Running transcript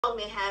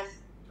may have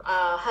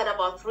heard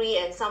about three,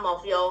 and some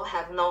of y'all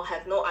have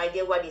no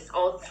idea what is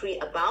all three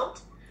about.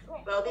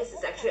 Well, this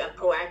is actually a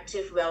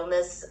proactive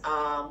wellness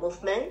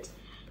movement,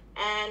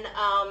 and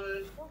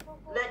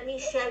let me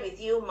share with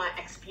you my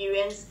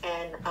experience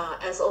and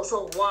as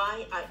also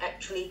why I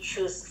actually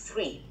choose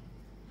three.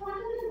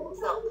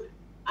 So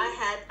I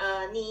had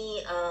a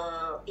knee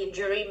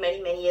injury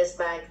many years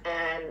back,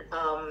 and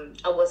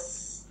I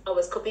was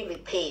coping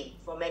with pain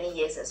for many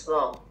years as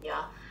well.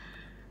 Yeah.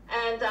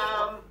 And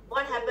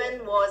what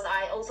happened was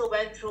I also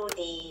went through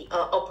the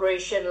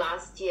operation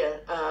last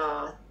year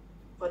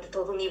for the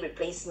total knee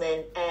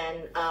replacement.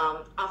 And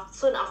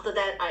soon after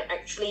that, I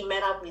actually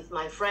met up with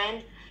my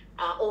friend,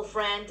 old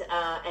friend,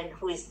 and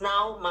who is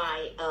now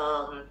my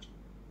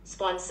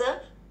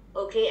sponsor.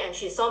 Okay, and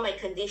she saw my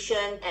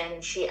condition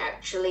and she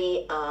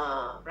actually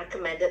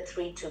recommended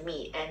three to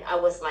me. And I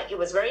was like, it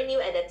was very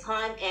new at that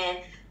time. And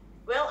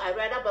well, I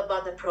read up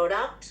about the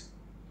product.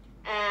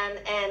 And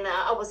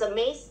I was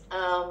amazed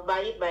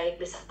by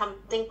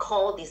something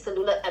called the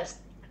cellular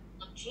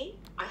absorption.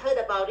 I heard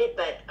about it,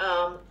 but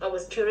I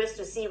was curious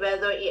to see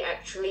whether it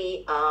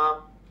actually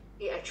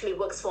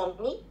works for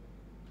me.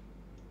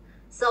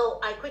 So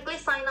I quickly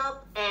signed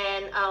up,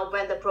 and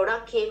when the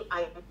product came,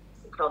 I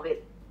took of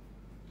it,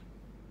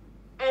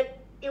 and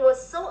it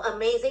was so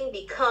amazing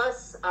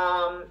because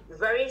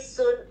very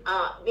soon,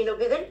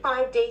 within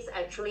 5 days,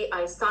 actually,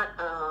 I start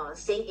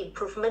seeing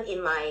improvement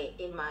in my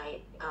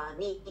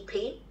knee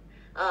pain.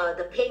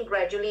 The pain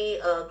gradually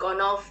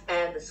gone off,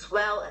 and the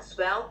swell as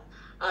well.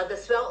 The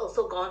swell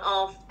also gone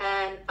off,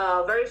 and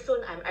very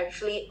soon I'm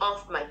actually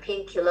off my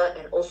painkiller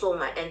and also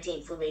my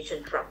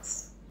anti-inflammation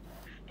drugs.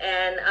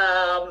 And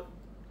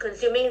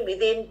consuming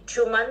within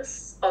 2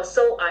 months or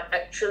so, I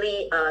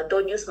actually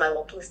don't use my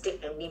walking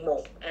stick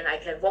anymore, and I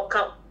can walk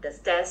up the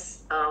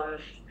stairs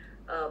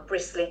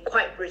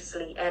quite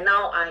briskly. And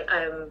now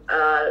I'm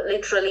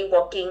literally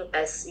walking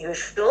as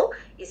usual.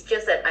 It's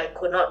just that I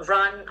could not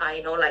run.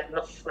 Not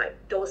like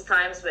those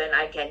times when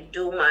I can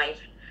do my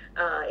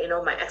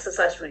my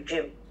exercise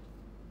regime.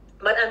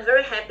 But I'm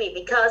very happy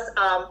because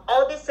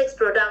all these 6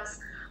 products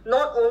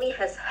not only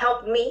has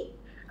helped me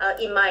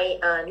in my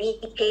knee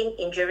pain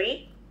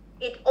injury,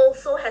 it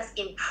also has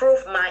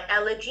improved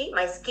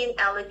my skin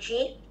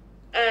allergy,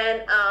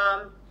 and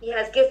it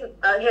has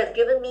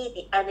given me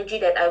the energy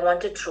that I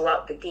wanted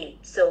throughout the day.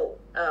 So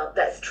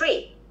that's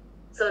 3.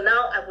 So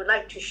now I would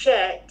like to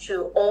share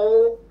to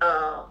all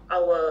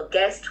our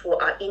guests who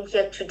are in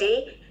here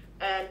today,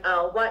 and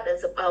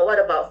what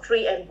about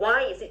 3 and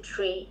why is it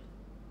 3?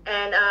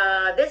 And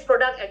this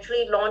product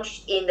actually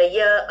launched in the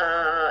year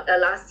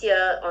last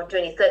year on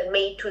 23rd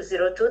May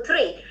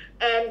 2023.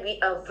 And we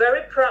are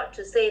very proud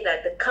to say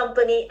that the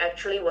company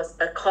actually was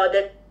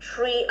accorded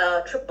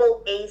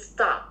triple A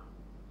star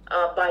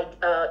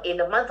in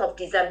the month of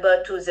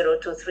December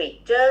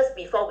 2023, just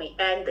before we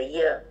end the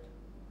year.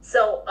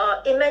 So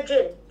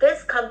imagine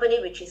this company,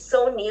 which is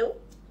so new,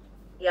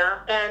 yeah,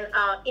 and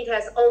it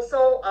has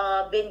also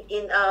been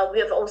in. We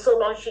have also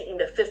launched it in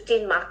the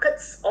 15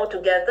 markets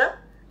altogether.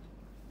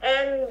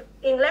 And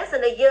in less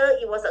than a year,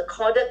 it was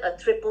accorded a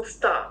triple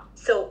star.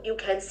 So you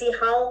can see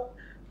how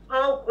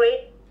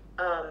great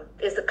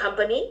is the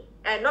company.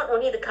 And not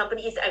only the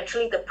company, it's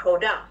actually the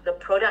product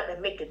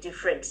that make a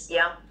difference.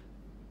 Yeah.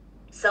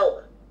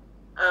 So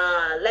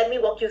let me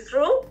walk you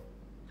through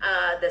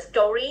the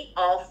story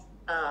of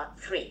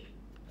 3.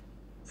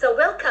 So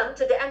welcome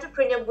to the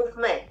entrepreneur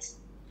movement.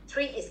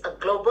 3 is a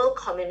global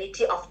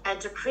community of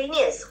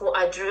entrepreneurs who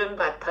are driven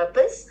by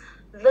purpose,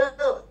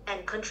 love,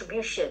 and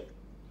contribution.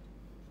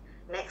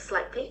 Next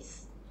slide,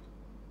 please.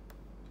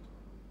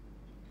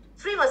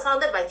 3 was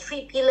founded by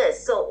 3 pillars.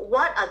 So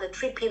what are the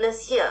 3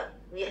 pillars here?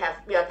 We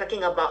are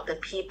talking about the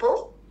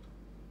people.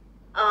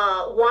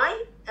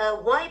 Why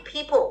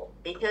people?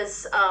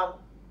 Because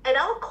at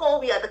our core,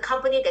 we are the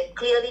company that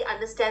clearly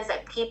understands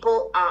that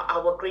people are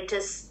our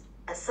greatest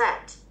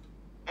asset.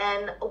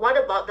 And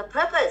what about the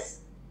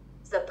purpose?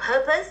 The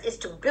purpose is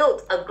to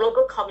build a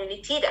global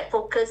community that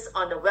focuses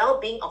on the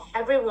well-being of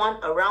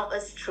everyone around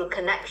us through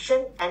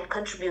connection and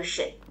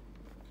contribution.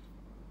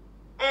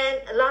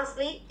 And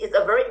lastly, is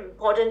a very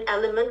important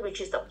element,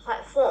 which is the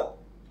platform.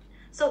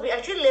 So we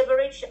actually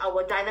leverage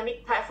our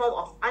dynamic platform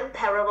of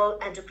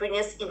unparalleled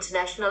entrepreneurs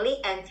internationally,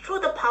 and through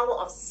the power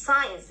of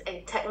science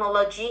and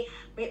technology,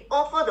 we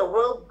offer the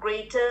world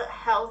greater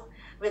health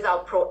with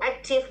our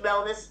proactive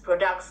wellness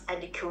products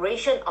and the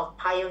curation of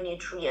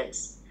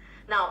bionutrients.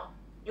 Now,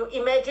 you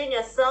imagine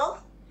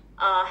yourself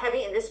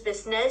having in this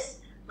business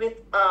with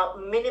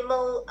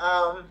minimal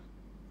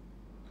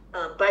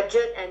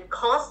budget and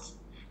cost,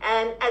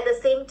 and at the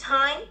same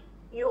time,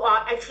 you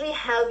are actually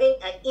having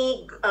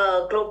an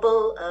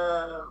global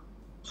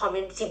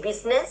community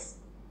business,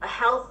 a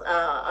health.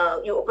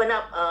 You open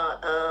up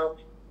a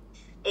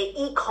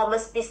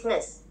e-commerce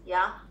business,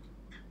 yeah,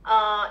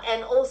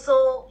 and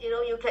also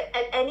you can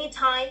at any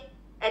time,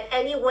 at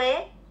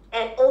anywhere,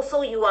 and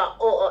also you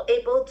are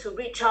able to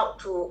reach out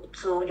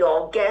to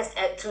your guests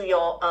and to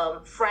your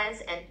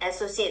friends and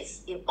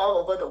associates in all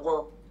over the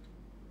world.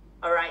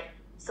 All right.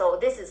 So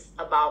this is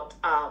about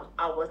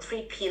our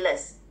 3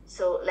 pillars.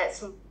 So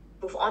let's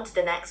move on to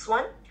the next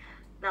one.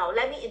 Now,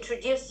 let me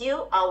introduce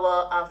you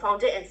our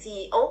founder and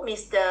CEO,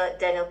 Mr.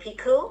 Daniel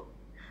Piku.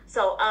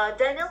 So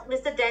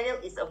Mr. Daniel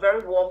is a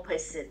very warm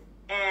person,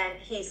 and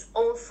he's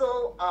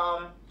also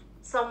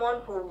someone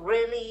who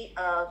really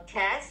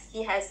cares.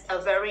 He has a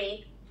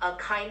very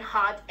kind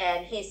heart,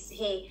 and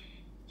he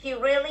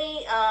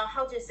really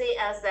how to say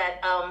as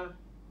that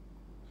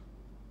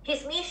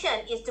his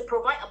mission is to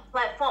provide a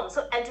platform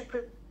so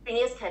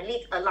entrepreneurs can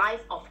live a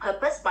life of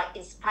purpose by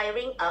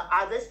inspiring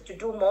others to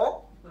do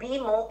more, be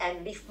more,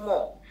 and live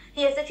more.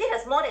 He actually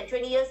has more than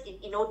 20 years in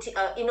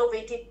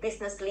innovative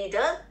business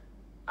leader,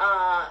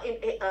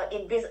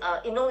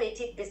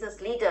 innovative business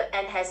leader,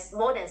 and has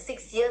more than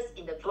 6 years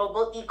in the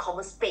global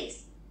e-commerce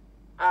space.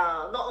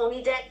 Not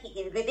only that,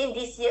 within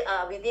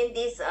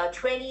these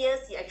 20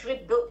 years, he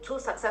actually built 2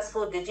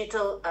 successful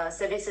digital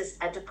services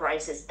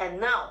enterprises, and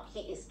now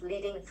he is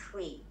leading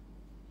 3.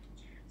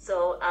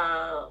 So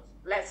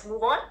let's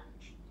move on.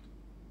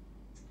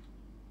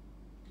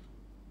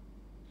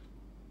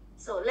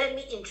 So let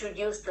me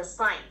introduce the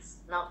science.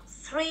 Now,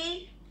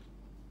 3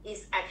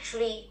 is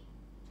actually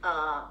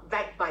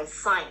backed by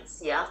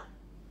science, yeah?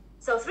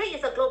 So 3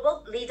 is a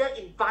global leader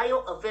in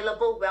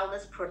bioavailable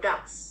wellness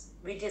products.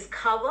 We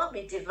discover,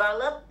 we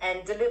develop,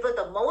 and deliver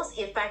the most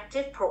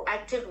effective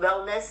proactive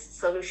wellness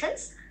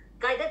solutions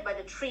guided by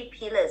the 3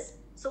 pillars.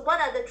 So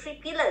what are the 3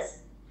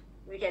 pillars?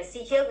 We can see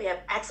here we have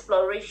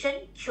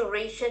exploration,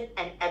 curation,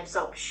 and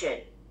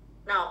absorption.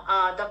 Now,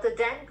 Dr.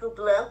 Dan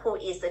Gubler, who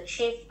is the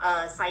Chief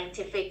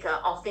Scientific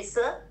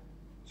Officer,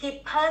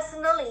 he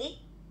personally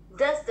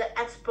does the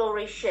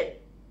exploration.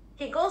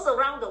 He goes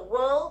around the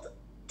world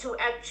to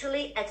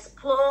actually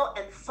explore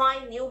and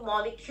find new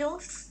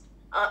molecules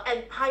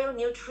and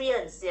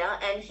bionutrients, yeah,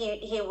 and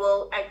he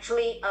will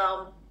actually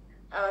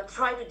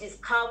try to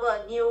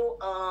discover new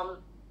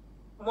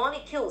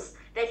molecules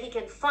that he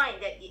can find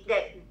that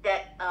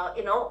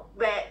you know,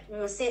 where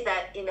you see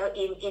that, you know,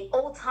 in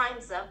old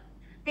times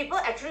people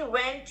actually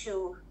went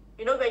to,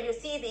 you know, when you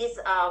see this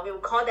we will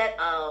call that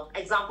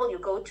example, you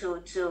go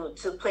to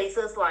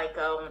places like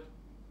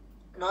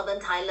northern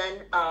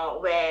Thailand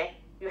where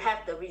you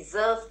have the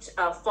reserved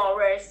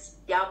forests.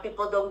 Yeah,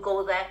 people don't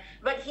go there,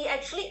 but he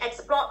actually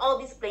explored all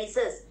these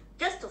places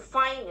just to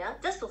find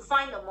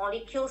the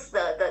molecules,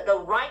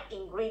 the right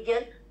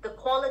ingredient, the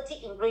quality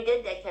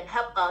ingredient that can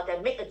help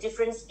that make a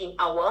difference in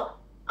our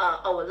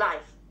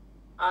life,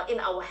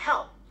 in our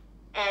health.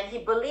 And he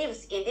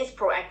believes in this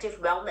proactive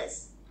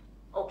wellness.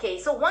 Okay,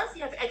 so once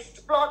you have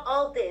explored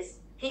all this,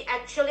 he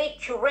actually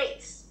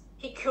curates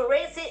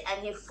it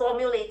and he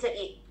formulated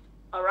it.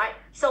 All right,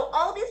 so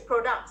all these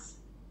products,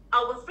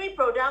 our 3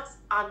 products,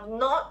 are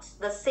not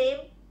the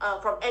same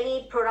from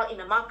any product in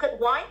the market.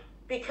 Why?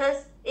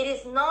 Because it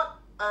is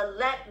not a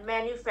lab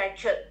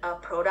manufactured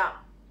product.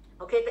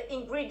 Okay, the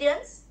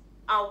ingredients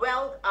are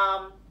well,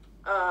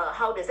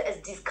 as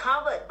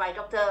discovered by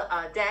Dr.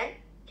 Dan.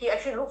 He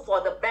actually looked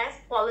for the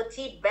best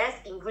quality,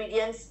 best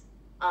ingredients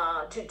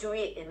to do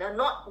it. You know,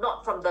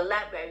 not from the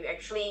lab where you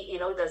actually, you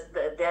know, there's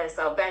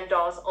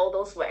vendors, all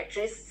those who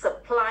actually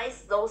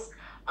supplies those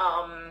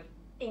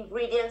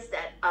ingredients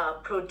that are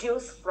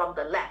produced from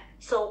the lab.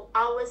 So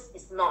ours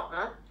is not.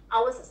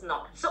 Ours is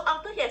not. So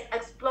after he has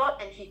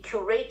explored and he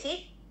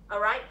curated,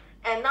 all right,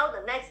 and now the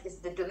next is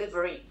the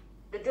delivery.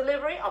 The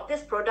delivery of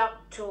this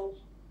product to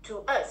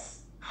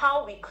us,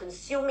 how we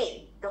consume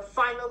it, the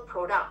final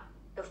product.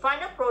 The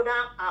final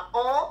product are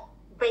all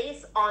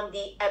based on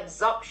the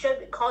absorption,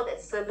 we call that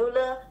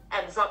cellular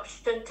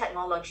absorption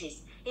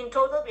technologies. In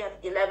total, we have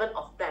 11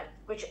 of them,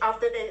 which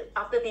after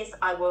this,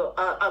 I will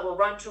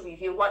run through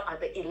with you what are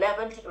the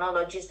 11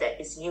 technologies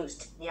that is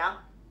used, yeah?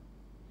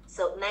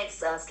 So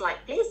next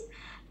slide, please.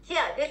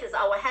 Here, this is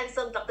our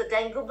handsome Dr.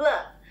 Dan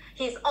Gubler.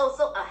 He's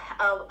also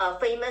a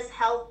famous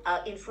health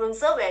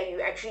influencer where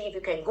you actually, if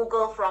you can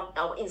Google from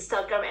our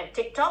Instagram and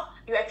TikTok,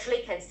 you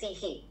actually can see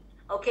him.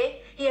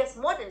 Okay, he has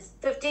more than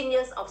 15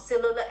 years of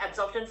cellular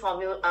absorption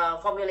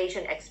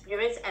formulation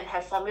experience and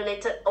has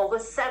formulated over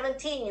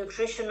 70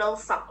 nutritional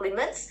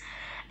supplements,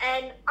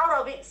 and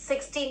out of it,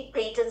 16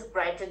 patents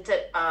granted.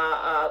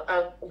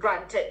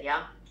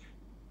 Yeah,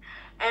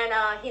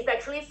 and he's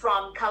actually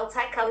from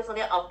Caltech,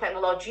 California of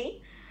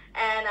Technology,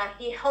 and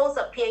he holds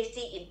a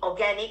PhD in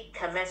organic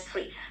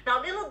chemistry. Now,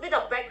 a little bit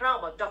of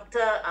background about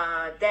Dr.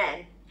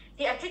 Dan.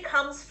 He actually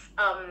comes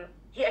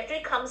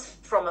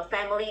from a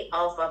family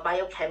of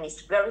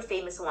biochemists, very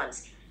famous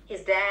ones.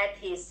 His dad,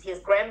 his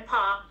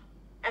grandpa,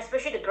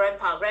 especially the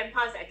grandpa.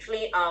 Grandpa is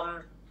actually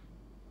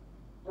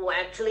who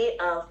actually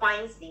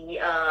finds the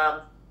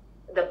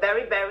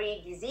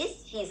beriberi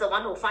disease. He's the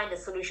one who finds the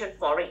solution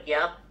for it.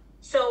 Yeah.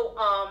 So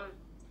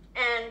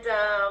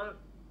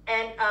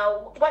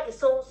what is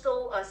so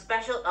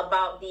special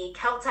about the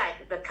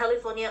Caltech, the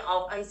California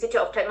Institute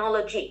of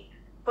Technology?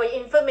 For your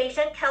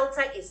information,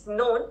 Caltech is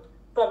known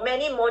for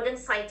many modern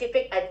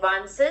scientific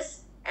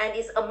advances and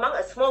is among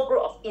a small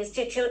group of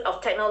Institute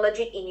of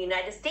Technology in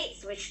United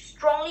States, which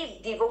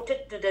strongly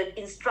devoted to the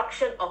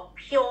instruction of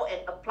pure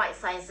and applied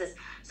sciences.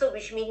 So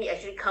which means he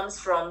actually comes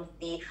from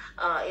the,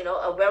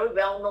 a very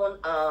well-known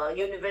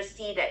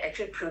university that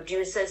actually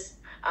produces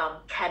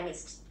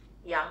chemists.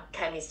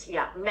 Chemists.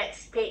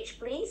 Next page,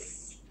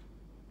 please.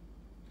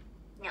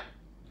 Yeah.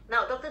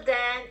 Now, Dr.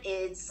 Dan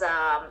is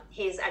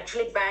he's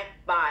actually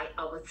backed by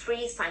our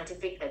 3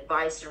 scientific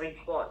advisory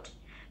board.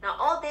 Now,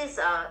 all this,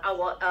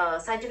 our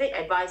scientific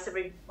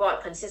advisory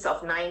board consists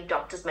of 9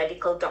 doctors,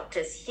 medical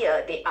doctors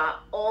here. They are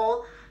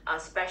all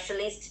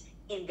specialists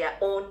in their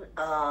own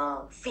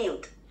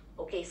field.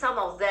 Okay, some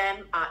of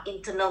them are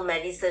internal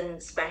medicine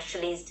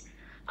specialists,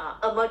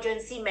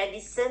 emergency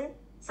medicine.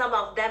 Some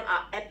of them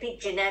are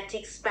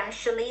epigenetic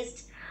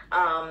specialists.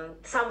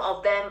 Some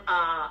of them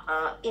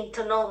are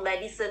internal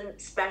medicine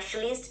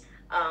specialists,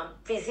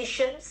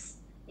 physicians.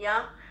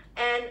 Yeah,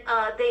 and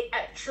they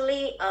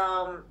actually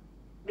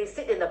they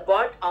sit in the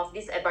board of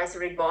this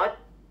advisory board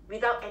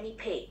without any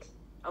paid.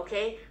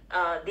 Okay,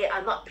 they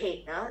are not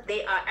paid.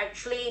 They are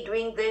actually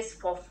doing this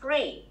for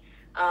free.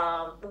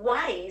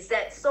 Why is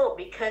that so?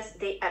 Because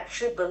they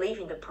actually believe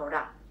in the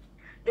product.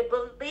 They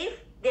believe,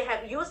 they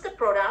have used the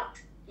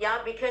product.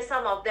 Yeah, because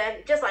some of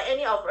them, just like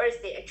any of us,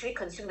 they actually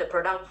consume the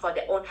product for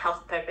their own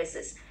health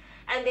purposes.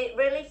 And they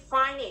really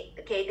find it.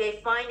 Okay, they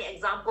find,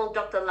 example,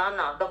 Dr.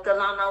 Lana. Dr.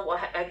 Lana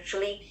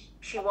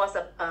she was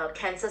a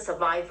cancer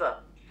survivor.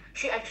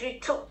 She actually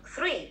took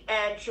 3,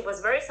 and she was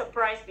very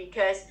surprised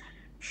because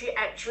she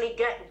actually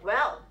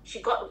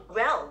She got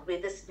well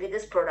with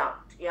this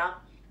product. Yeah.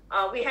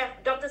 We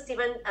have Dr.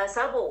 Stephen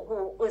Sabo,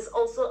 who is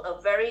also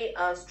a very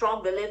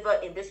strong believer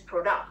in this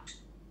product.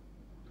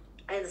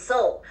 And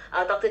so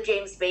Dr.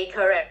 James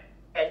Baker,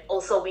 and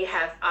also we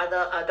have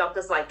other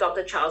doctors like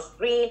Dr. Charles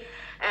Green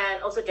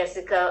and also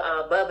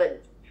Jessica Bourbon.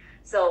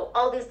 So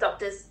all these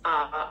doctors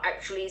are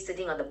actually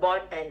sitting on the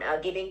board and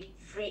giving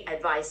free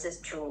advices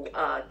to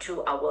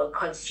our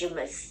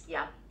consumers.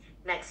 Yeah.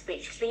 Next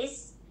page,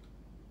 please.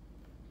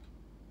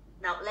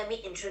 Now let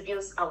me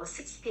introduce our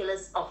 6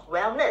 pillars of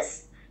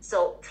wellness.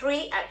 So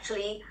 3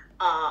 actually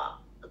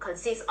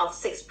consists of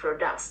 6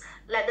 products.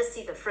 Let us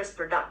see the first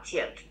product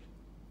here.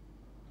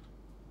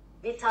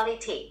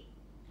 Vitality.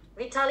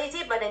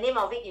 Vitality, by the name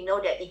of it, you know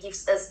that it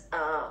gives us,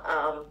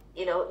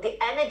 the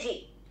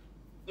energy.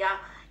 Yeah,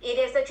 it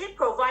is actually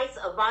provides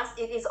a vast.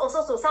 It is also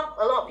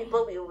a lot of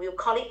people will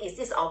call it is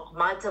this of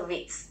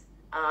multivits,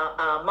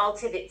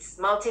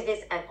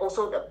 multivits, and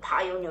also the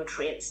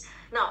bionutrients.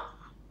 Now,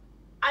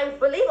 I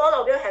believe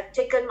all of you have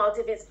taken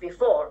multivits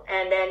before,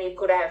 and then you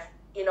could have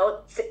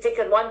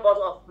taken 1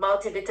 bottle of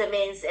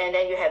multivitamins, and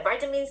then you have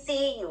vitamin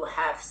C, you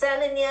have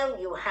selenium,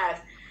 you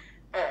have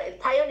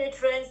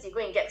bionutrients, you go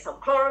and get some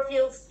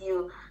chlorophylls,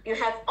 you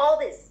have all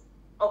this.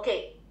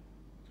 Okay,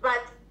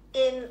 but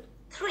in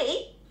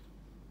 3,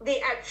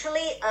 they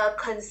actually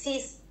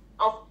consist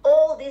of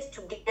all this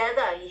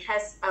together. It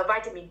has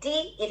vitamin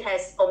D, it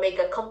has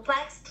omega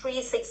complex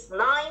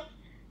 369,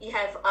 it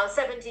have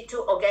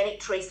 72 organic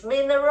trace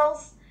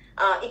minerals,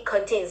 it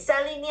contains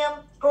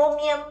selenium,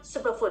 chromium,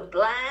 superfood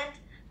blend,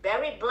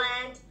 berry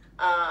blend,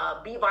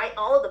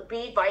 all the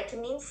B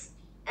vitamins,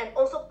 and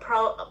also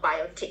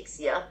probiotics.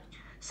 Yeah.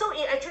 So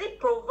it actually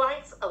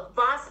provides a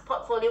vast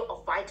portfolio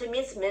of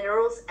vitamins,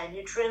 minerals, and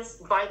nutrients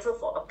vital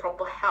for a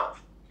proper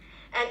health.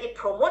 And it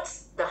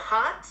promotes the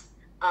heart,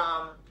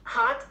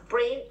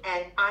 brain,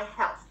 and eye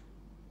health.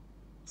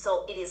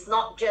 So it is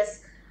not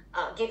just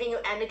giving you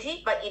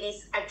energy, but it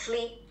is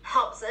actually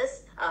helps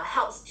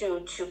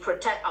to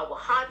protect our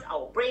heart,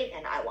 our brain,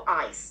 and our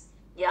eyes.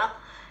 Yeah.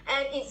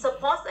 And it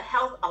supports the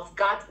health of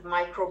gut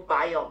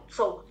microbiome.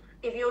 So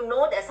if you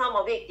know that some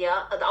of it,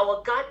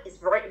 our gut is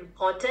very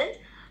important.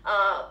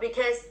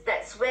 Because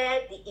that's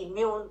where the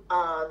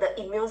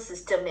immune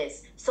system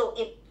is. So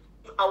if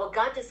our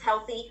gut is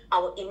healthy,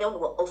 our immune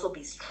will also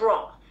be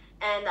strong,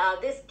 and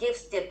this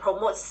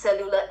promotes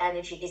cellular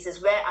energy. This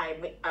is where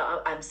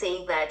I'm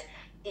saying that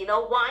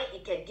why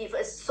it can give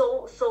us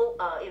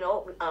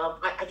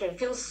I can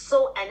feel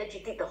so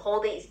energetic the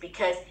whole day is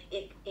because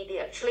it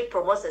actually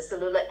promotes the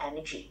cellular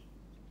energy.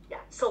 Yeah.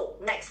 So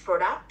next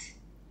product,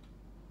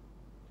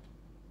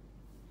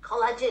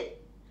 collagen.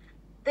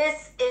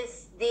 This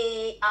is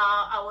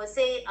I would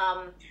say,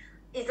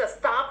 it's a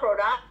star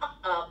product.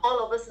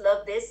 All of us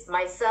love this.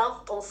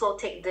 Myself also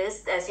take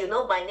this. As you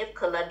know, by Nif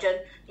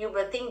Collagen, you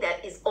will think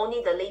that it's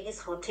only the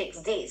ladies who takes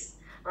this,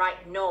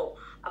 right? No,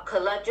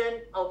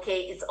 collagen,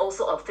 okay, it's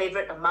also a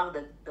favorite among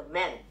the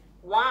men.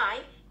 Why?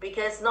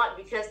 Not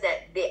because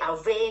that they are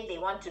vain, they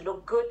want to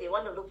look good, they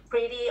want to look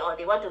pretty, or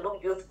they want to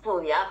look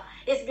youthful. Yeah,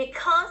 it's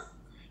because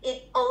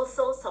it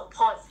also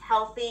supports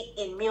healthy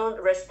immune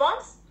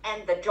response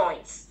and the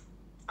joints.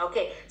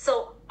 Okay,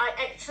 so I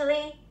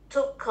actually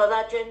took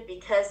collagen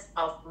because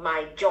of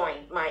my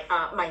joint,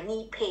 my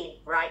knee pain,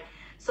 right?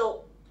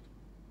 So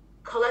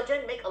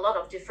collagen make a lot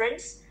of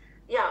difference.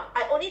 Yeah,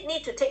 I only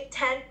need to take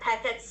 10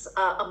 packets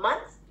a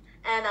month,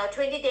 and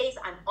 20 days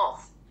I'm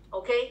off.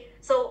 Okay,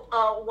 so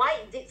why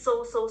is it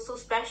so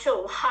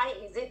special? Why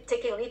is it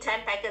taking only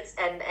 10 packets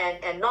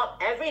and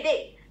not every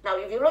day? Now,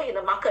 if you look in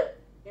the market,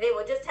 they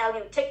will just tell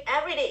you take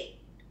every day.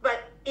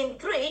 But in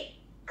 3,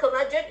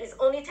 collagen is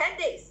only 10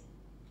 days.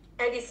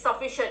 And it's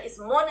sufficient. It's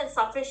more than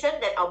sufficient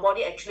that our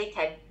body actually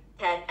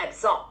can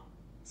absorb.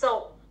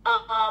 So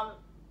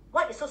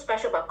what is so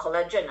special about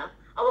collagen?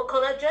 Our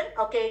collagen,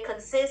 okay,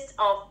 consists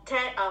of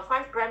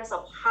 5 grams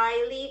of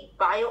highly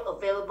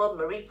bioavailable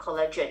marine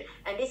collagen,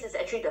 and this is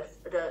actually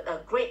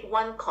the grade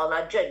 1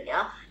 collagen.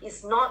 Yeah,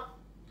 it's not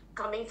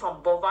coming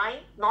from bovine,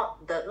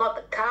 not the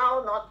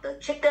cow, not the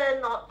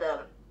chicken, not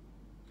the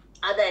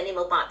other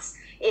animal parts.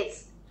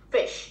 It's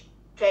fish.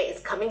 Okay,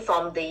 it's coming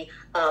from the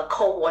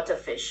cold water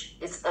fish.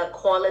 It's a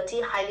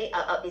quality, highly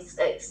it's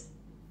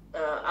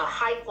a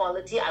high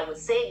quality, I would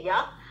say.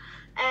 Yeah.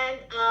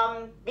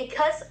 And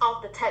because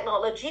of the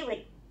technology,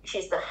 which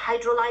is the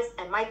hydrolyzed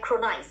and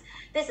micronized,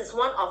 this is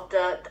one of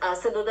the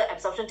cellular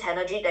absorption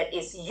technology that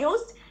is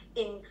used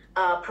in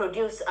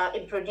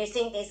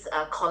producing this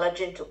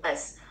collagen to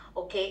us.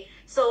 Okay,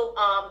 so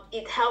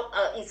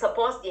it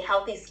supports the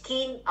healthy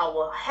skin,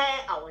 our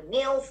hair, our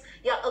nails.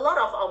 Yeah, a lot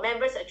of our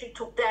members actually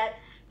took that,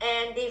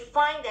 and they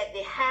find that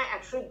their hair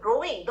actually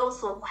growing.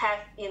 Those who have,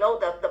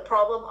 the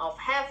problem of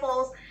hair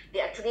falls, they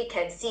actually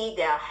can see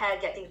their hair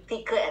getting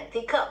thicker and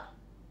thicker.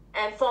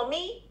 And for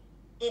me,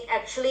 it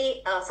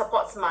actually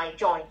supports my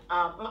joint.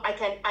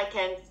 I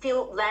can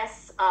feel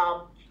less.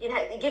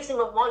 It gives me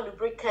more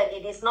lubricant.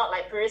 It is not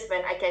like previous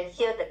when I can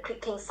hear the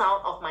clicking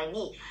sound of my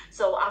knee.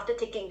 So after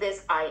taking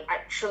this, I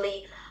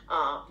actually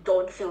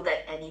don't feel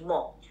that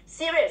anymore.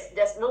 Serious.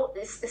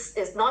 This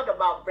is not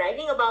about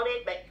bragging about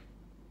it, but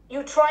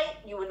you try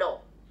it, you will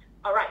know.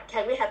 All right.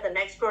 Can we have the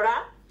next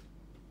product?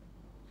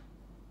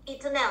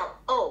 Eternal.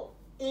 Oh,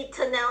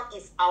 Eternal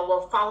is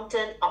our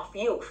fountain of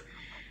youth.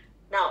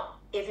 Now,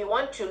 if you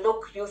want to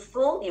look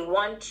youthful, you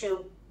want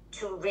to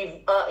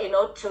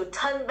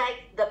turn back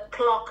the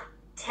clock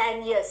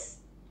 10 years,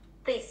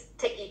 please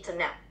take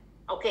Eternal.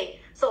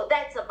 Okay, so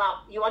that's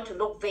about, you want to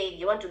look vain,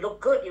 you want to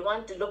look good, you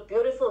want to look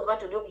beautiful, you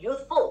want to look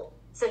youthful,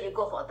 so you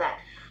go for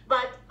that.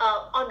 But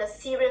on a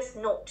serious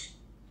note,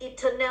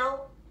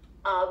 Eternal,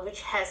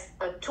 which has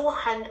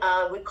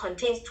which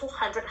contains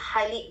 200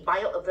 highly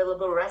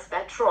bioavailable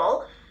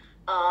resveratrol.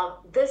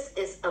 This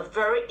is a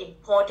very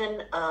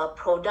important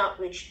product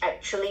which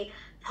actually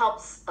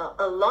helps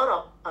a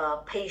lot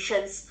of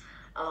patients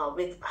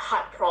with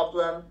heart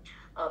problem,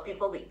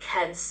 people with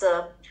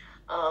cancer,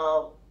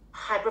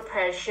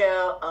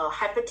 hyperpressure,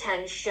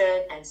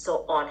 hypertension, and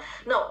so on.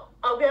 Now,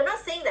 we are not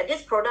saying that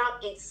this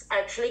product is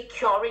actually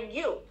curing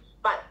you,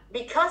 but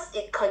because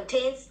it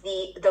contains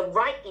the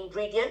right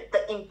ingredient,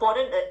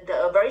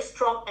 the very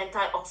strong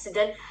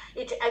antioxidant,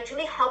 it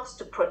actually helps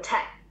to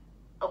protect,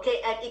 okay,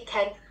 and it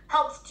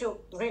helps to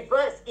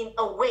reverse in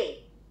a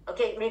way,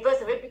 okay,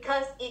 reverse a way,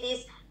 because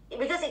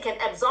it can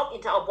absorb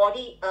into our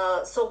body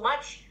so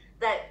much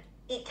that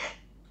it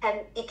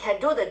can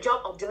do the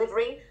job of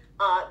delivering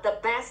the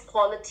best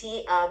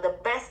quality, the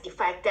best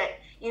effect that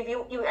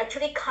you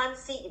actually can't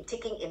see in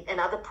taking in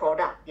another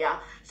product. Yeah.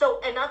 So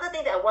another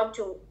thing that I want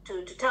to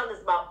tell is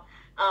about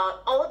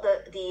all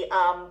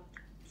the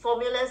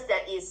formulas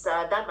that is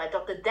done by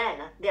Dr.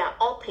 Dan. They are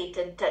all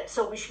patented.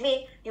 So which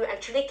means you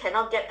actually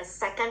cannot get a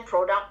second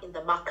product in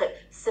the market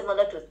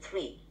similar to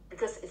 3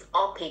 because it's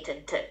all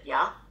patented.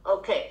 Yeah.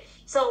 Okay.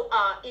 So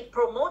it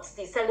promotes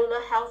the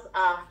cellular health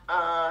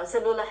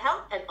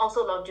and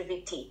also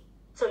longevity.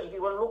 So if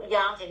you want to look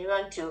young and you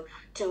want to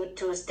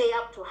stay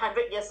up to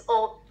 100 years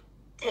old,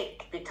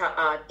 take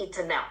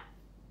Eternal.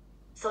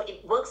 So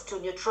it works to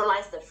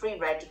neutralize the free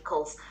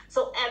radicals.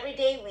 So every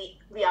day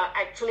we are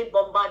actually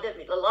bombarded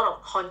with a lot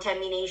of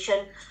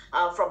contamination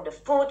from the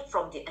food,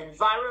 from the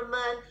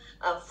environment,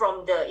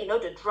 from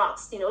the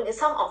drugs.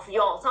 Some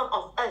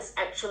of us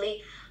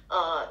actually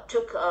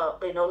took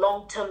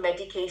long-term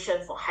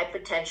medication for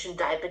hypertension,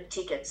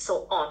 diabetic, and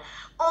so on.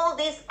 All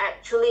this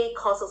actually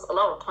causes a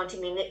lot of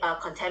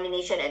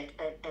contamination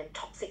and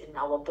toxic in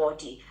our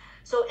body.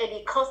 So, and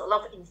it causes a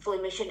lot of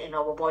inflammation in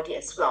our body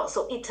as well.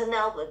 So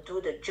Eternal will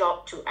do the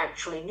job to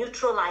actually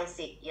neutralize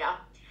it, yeah.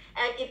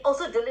 And it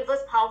also delivers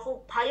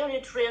powerful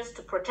bionutrients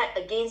to protect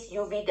against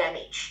UV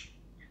damage.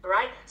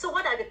 Right? So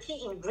what are the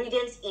key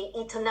ingredients in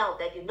Eternal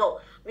that you know?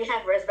 We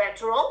have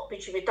resveratrol,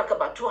 which we talk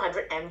about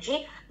 200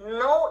 mg.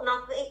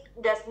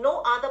 There's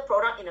no other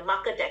product in the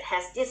market that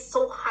has this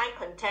so high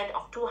content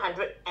of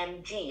 200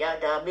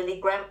 mg, the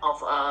milligram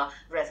of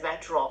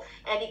resveratrol.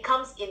 And it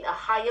comes in a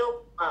highly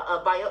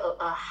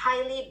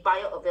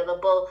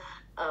bioavailable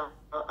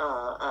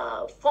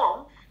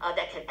form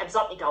that can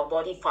absorb into our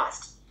body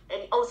fast.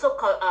 And it also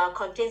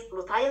contains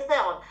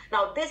glutathione.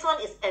 Now, this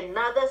one is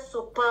another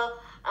super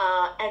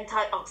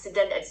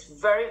antioxidant that's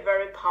very,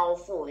 very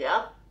powerful,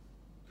 yeah.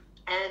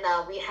 And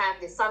we have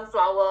the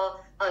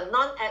sunflower,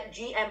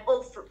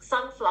 non-GMO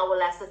sunflower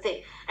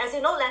lecithin. As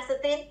you know,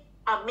 lecithin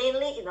are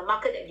mainly in the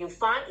market that you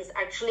find is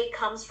actually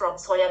comes from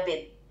soya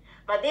bean.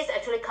 But this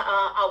actually,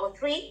 our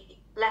 3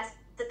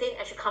 lecithin lecithin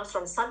actually comes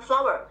from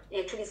sunflower.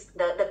 Actually,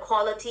 the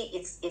quality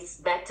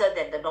is better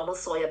than the normal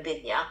soya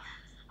bean, yeah.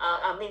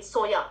 I mean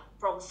soya,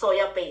 from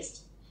soya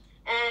based.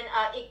 And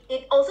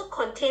it also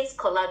contains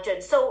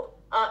collagen. So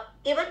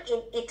even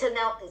in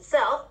Eternal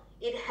itself,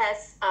 it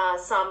has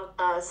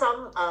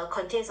some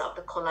contents of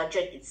the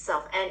collagen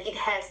itself, and it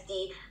has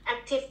the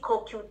active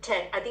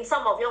CoQ10. I think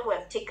some of you who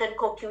have taken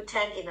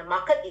CoQ10 in the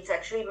market, it's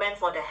actually meant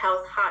for the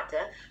heart,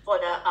 for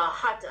the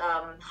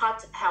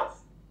heart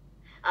health.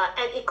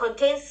 And it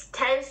contains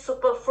 10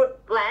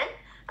 superfruit blend,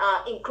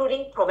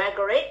 including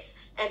pomegranate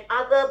and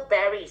other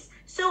berries.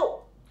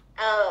 So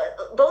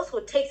those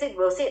who takes it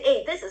will say,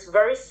 hey, this is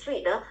very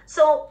sweet.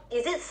 So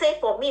is it safe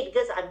for me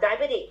because I'm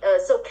diabetic?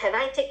 So can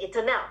I take it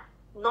now?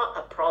 Not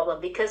a problem,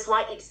 because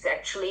why? It's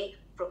actually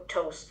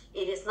fructose.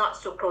 It is not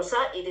sucrose,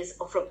 it is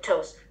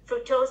fructose.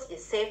 Fructose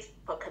is safe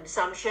for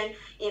consumption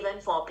even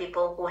for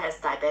people who has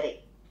diabetic.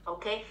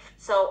 Okay,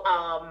 so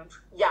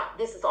yeah,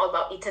 this is all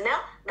about Eternal.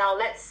 Now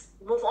let's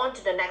move on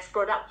to the next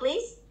product,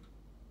 please.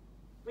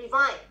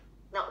 Revive.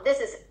 Now this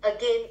is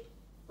again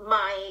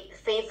my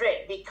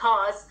favorite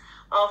because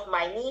of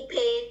my knee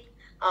pain.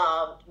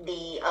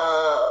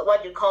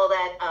 What do you call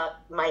that?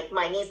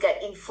 My knees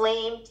get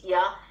inflamed,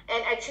 yeah.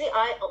 And actually,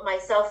 I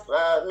myself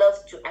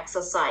love to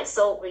exercise.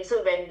 So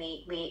when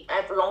we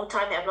have a long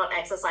time have not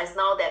exercised,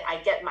 now that I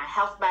get my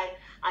health back,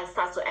 I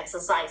start to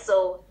exercise.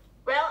 So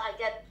well, I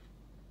get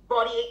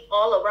body ache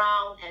all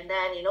around, and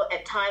then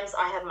at times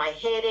I have my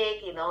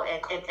headache,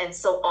 and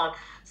so on.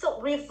 So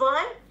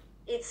Revive,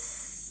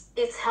 it's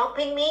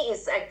helping me.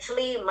 It's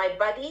actually my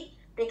body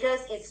because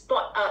it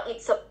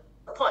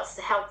supports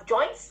health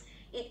joints.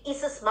 It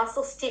eases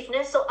muscle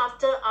stiffness. So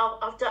after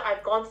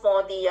I've gone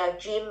for the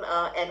gym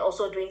and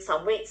also doing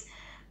some weights,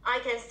 I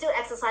can still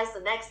exercise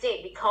the next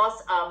day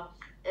because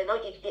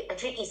it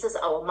actually eases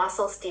our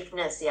muscle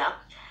stiffness, yeah.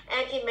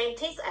 And it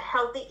maintains a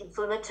healthy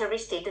inflammatory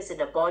status in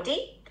the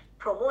body,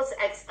 promotes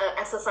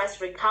exercise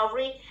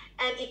recovery,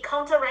 and it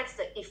counteracts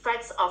the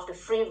effects of the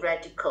free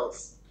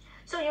radicals.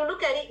 So you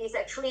look at it, it's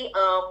actually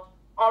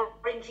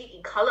orangey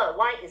in color.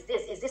 Why is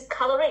this? Is this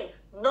coloring?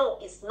 No,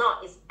 it's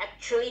not. It's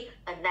actually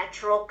a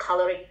natural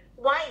coloring.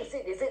 Why is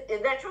it? Is it a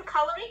natural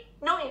coloring?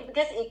 No,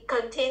 because it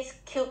contains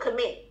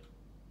curcumin,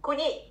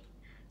 kunyit.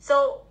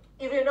 So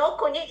if you know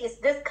kunyit is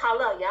this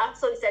color, yeah.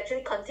 So it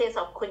actually contains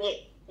of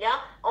kunyit,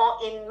 yeah. Or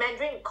in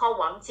Mandarin we call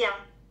wangjiang.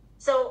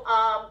 So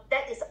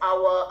that is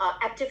our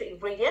active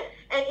ingredient,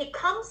 and it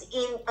comes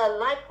in a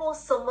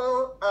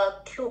liposomal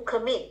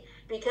curcumin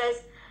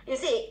because you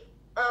see.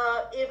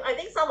 If I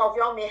think some of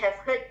y'all may have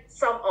heard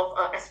some of,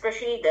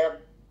 especially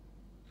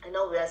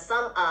we have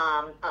some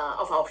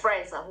of our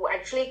friends who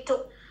actually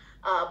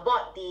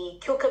bought the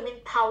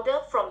curcumin powder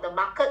from the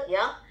market,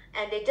 yeah,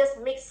 and they just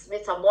mix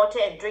with some water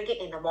and drink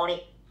it in the morning.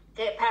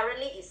 Okay,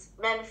 apparently it's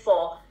meant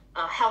for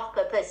health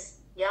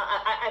purpose. Yeah,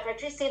 I've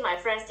actually seen my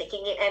friends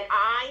taking it, and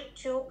I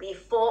too,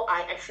 before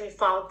I actually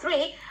found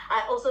 3,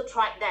 I also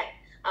tried that.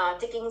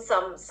 Taking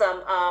some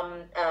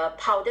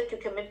powder,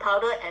 curcumin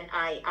powder, and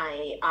I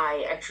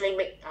actually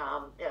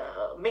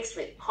mix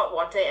with hot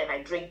water and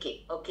I drink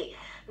it. Okay,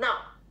 now,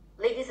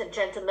 ladies and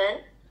gentlemen,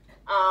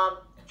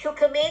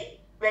 curcumin,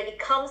 when it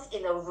comes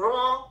in a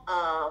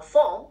raw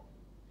form,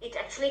 it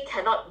actually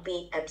cannot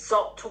be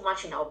absorbed too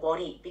much in our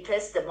body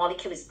because the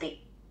molecule is big.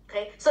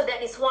 Okay, so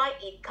that is why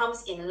it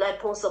comes in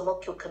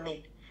liposomal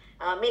curcumin.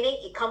 Meaning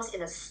it comes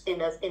in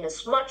a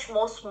much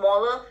more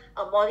smaller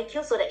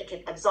molecule so that it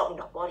can absorb in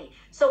our body.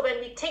 So when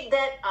we take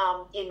that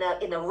in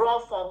a raw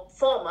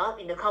form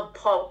in the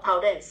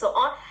powder and so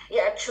on,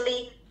 it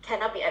actually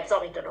cannot be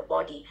absorbed into the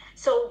body.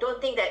 So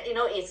don't think that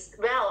it's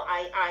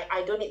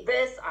I don't need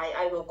this.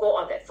 I will go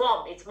on that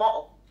form. It's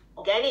more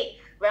organic.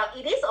 Well,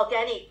 it is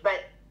organic, but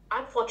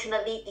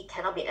unfortunately, it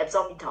cannot be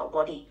absorbed into our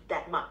body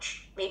that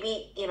much.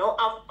 Maybe,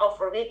 out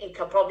of it, you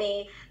can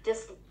probably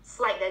just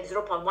slide that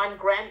 0.1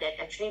 gram that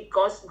actually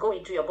go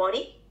into your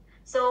body.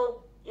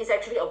 So it's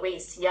actually a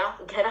waste, yeah.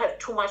 You cannot have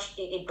too much.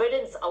 It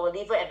burdens our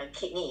liver and the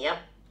kidney, yeah.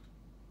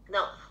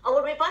 Now,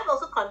 our Revive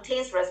also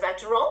contains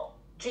resveratrol,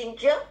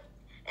 ginger,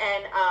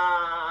 and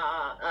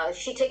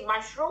shiitake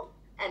mushroom,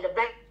 and the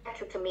black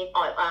cumin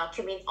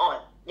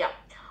oil, yeah.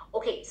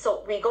 Okay,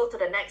 so we go to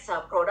the next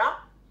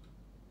product.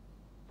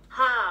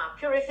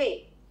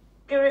 Purify.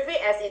 Purify,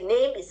 as its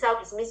name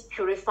itself, it means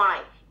purify.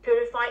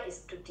 Purify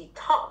is to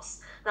detox.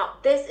 Now,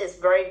 this is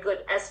very good,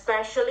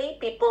 especially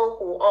people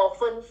who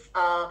often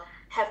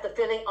have the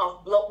feeling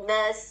of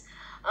bloatness.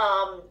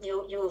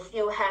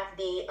 You have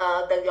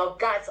your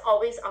guts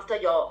always after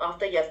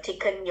you have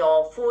taken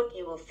your food,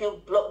 you will feel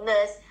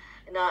bloatness,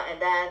 and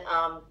then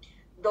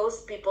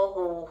those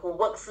people who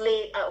work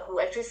late, who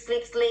actually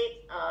sleeps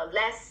late,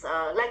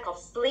 lack of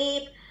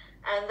sleep,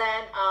 and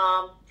then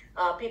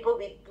people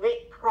with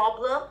weight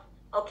problem.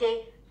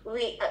 Okay,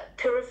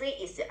 Purify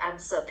is the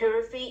answer.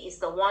 Purify is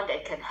the one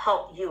that can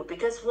help you,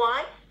 because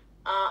why?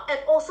 And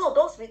also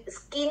those with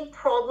skin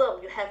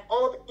problem, you have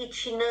all the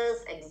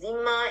itchiness,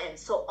 eczema, and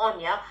so on.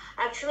 Yeah,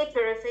 actually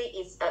Purify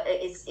is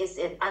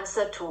an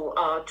answer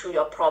to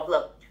your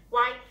problem.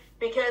 Why?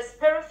 Because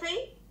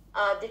Purify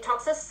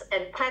detoxes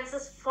and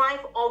cleanses 5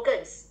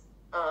 organs,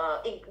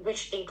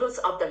 which includes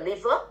of the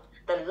liver,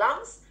 the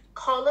lungs,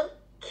 colon,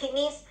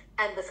 kidneys,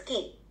 and the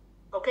skin.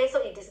 Okay,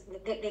 so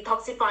it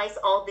detoxifies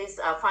all these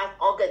 5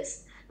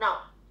 organs.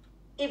 Now,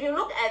 if you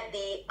look at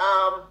the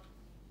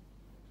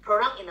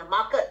product in the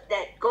market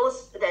that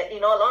a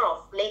lot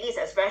of ladies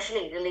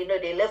especially,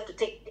 they love to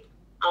take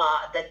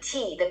the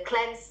tea, the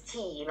cleanse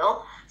tea,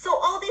 So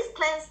all this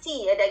cleanse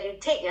tea that you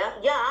take,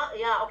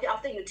 okay,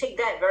 after you take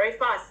that very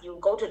fast, you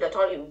go to the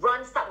toilet,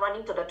 you start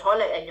running to the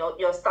toilet, and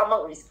your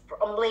stomach is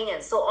rumbling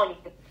and so on. You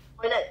go to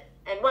the toilet,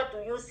 and what do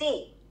you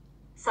see?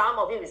 Some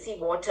of you will see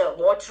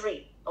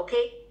watery,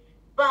 okay?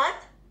 But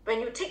when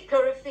you take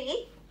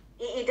Purify,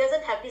 it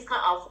doesn't have this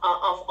kind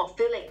of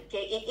feeling,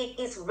 okay? It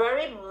is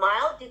very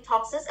mild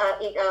detoxes.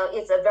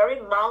 It's a very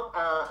mild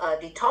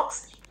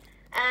detox.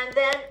 And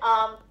then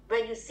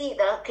when you see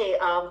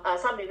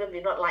some people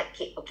do not like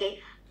it, okay?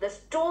 The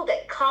stool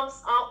that comes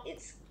out,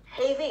 it's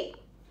heavy.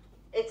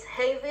 It's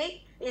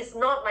heavy. It's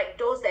not like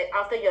those that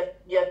after you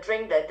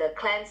drink the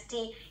cleanse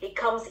tea, it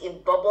comes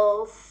in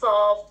bubbles,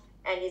 soft,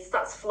 and it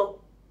starts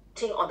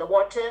floating on the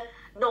water.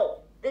 No,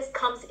 this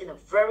comes in a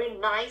very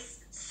nice,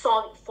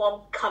 solid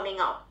form coming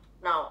out.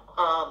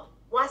 Now,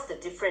 what's the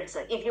difference?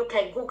 If you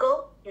can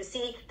Google, you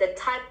see the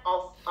type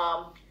of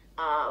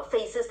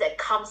phases that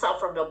comes out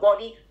from your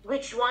body,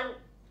 which one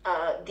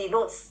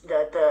denotes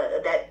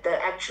the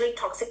actually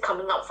toxic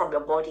coming out from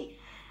your body.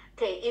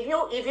 Okay, if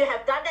you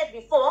have done that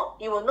before,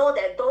 you will know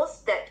that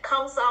those that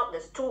comes out,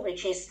 the stool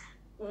which is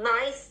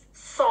nice,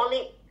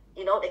 solid,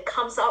 that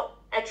comes out,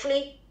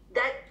 actually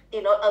that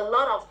a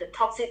lot of the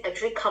toxic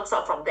actually comes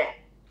out from there.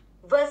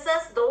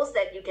 Versus those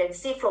that you can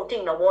see floating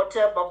in the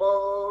water,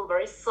 bubble,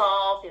 very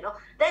soft,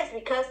 that's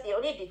because they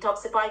only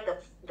detoxify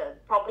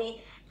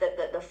probably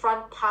the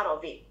front part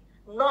of it,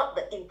 not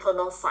the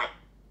internal side.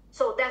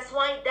 So that's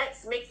why that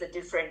makes the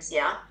difference,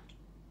 yeah.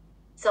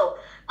 So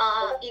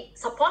it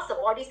supports the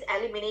body's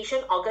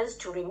elimination organs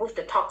to remove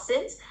the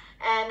toxins,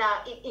 and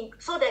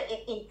so that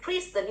it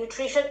increases the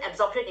nutrition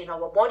absorption in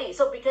our body.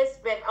 So because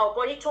when our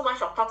body too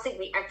much of toxic,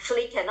 we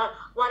actually cannot,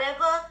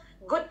 whatever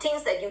good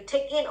things that you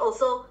take in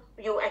also,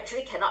 you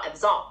actually cannot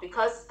absorb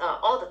because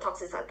all the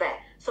toxins are there.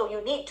 So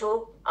you need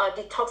to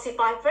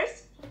detoxify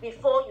first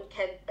before you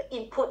can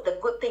input the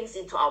good things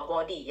into our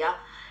body, yeah.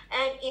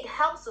 And it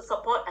helps to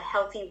support a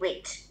healthy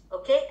weight,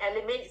 okay?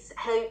 Eliminates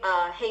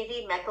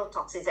heavy metal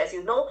toxins. As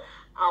you know,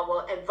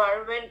 our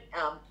environment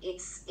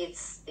it's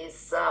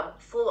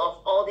full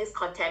of all this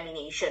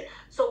contamination.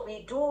 So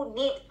we do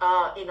need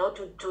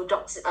to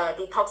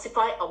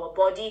detoxify our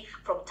body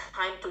from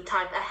time to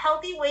time. A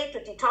healthy way to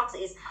detox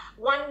is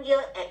 1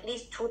 year at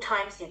least 2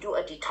 times you do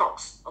a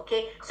detox.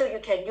 Okay, so you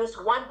can use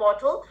 1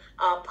 bottle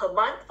per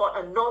month for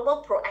a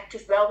normal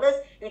proactive wellness.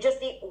 You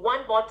just need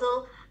 1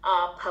 bottle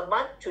per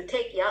month to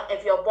take. Yeah,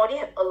 if your body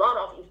have a lot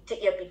of,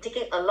 you've been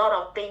taking a lot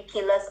of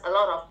painkillers, a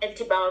lot of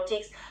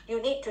antibiotics,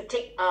 you need to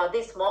take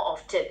this more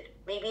often,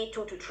 maybe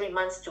 2 to 3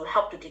 months to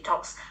help to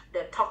detox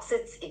the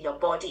toxins in your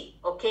body.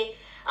 Okay,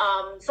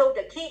 so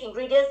the key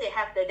ingredients, they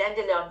have the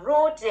dandelion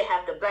root, they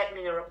have the black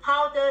mineral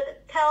powder, the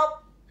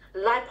kelp,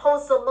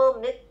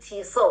 liposomal milk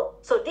thistle.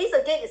 So this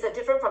again is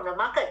different from the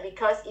market,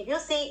 because if you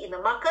see in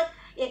the market,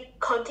 it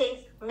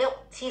contains milk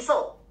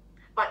thistle,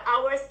 but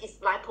ours is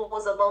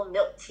liposomal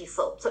milk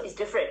thistle. So it's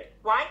different.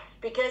 Why?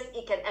 Because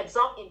it can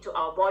absorb into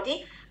our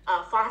body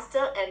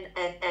faster, and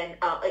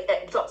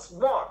it absorbs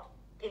more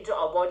into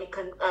our body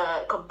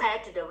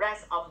compared to the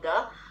rest of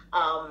the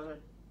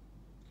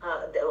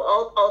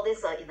all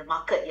this in the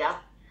market, yeah.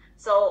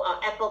 So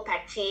apple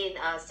pectin,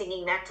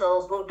 singing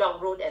nettles, root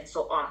dog root, and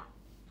so on.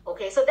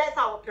 Okay, so that's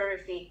our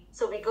Purify.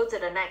 So we go to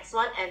the next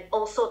one, and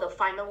also the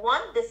final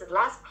one. This is the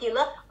last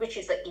pillar, which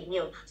is the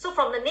immune. So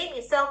from the name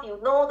itself, you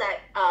know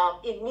that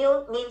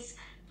immune means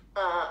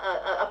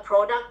a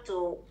product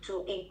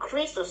to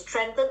increase, to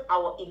strengthen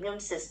our immune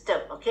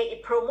system. Okay,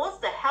 it promotes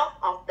the health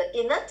of the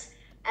innate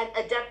and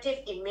adaptive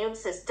immune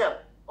system.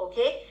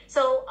 Okay,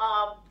 so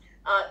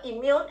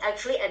immune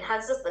actually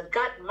enhances the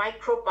gut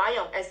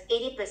microbiome, as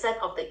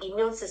 80% of the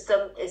immune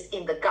system is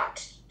in the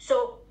gut.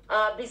 So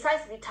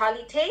besides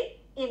vitality,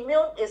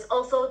 immune is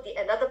also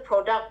another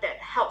product that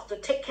helps to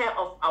take care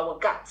of our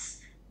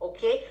guts.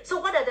 Okay, so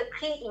what are the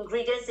key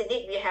ingredients in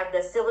it? We have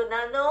the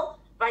selenium,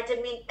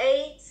 vitamin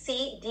A,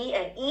 C, D,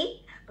 and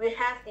E. We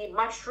have the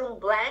mushroom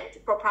blend,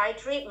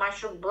 proprietary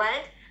mushroom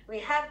blend. We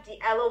have the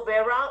aloe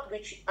vera,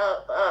 which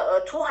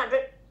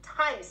 200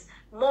 times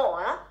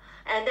more.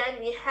 And then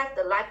we have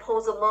the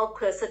liposomal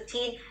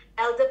quercetin,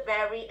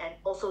 elderberry, and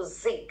also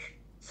zinc.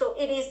 So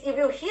it is, if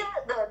you hear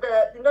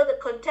the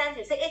content,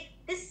 you say, hey,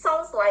 this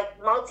sounds like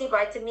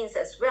multivitamins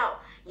as well.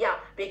 Yeah,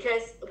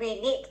 because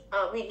we need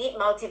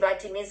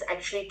multivitamins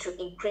actually to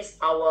increase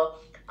our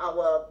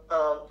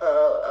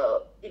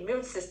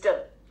immune system.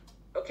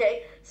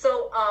 Okay,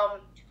 so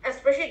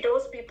especially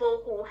those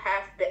people who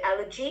have the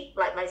allergy,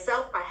 like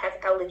myself, I have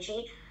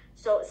allergy,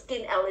 so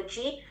skin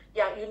allergy.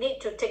 Yeah, you need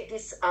to take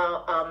this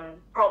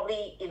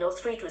probably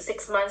 3 to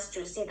 6 months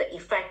to see the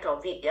effect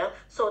of it. Yeah,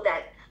 so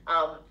that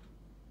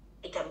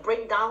it can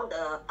bring down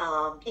the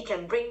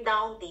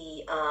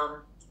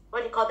what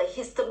do you call the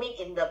histamine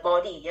in the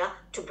body, yeah,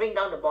 to bring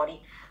down the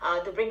body,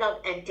 to bring down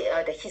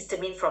the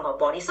histamine from our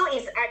body. So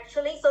it's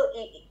actually,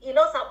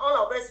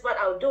 all of us, what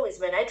I'll do is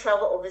when I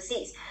travel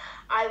overseas,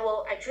 I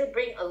will actually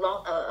bring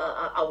along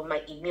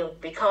my immune,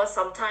 because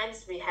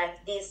sometimes we have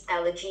this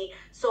allergy.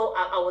 So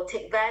I will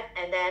take that,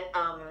 and then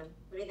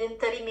within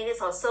 30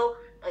 minutes or so,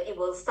 it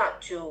will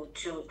start to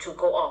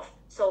go off.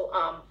 So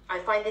I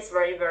find this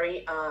very,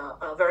 very,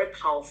 very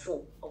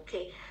powerful.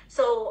 Okay,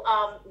 so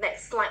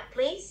next slide,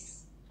 please.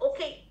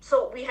 Okay,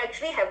 so we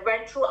actually have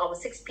went through our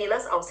 6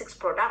 pillars, our 6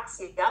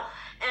 products, yeah,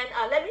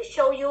 and let me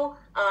show you.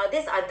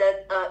 These are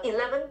the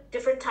 11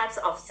 different types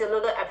of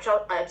cellular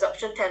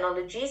absorption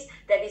technologies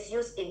that is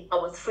used in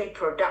our 3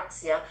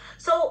 products, yeah.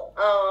 So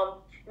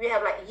we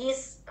have like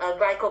yeast,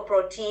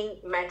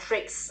 glycoprotein,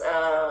 matrix,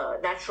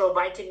 natural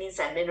vitamins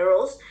and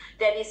minerals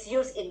that is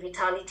used in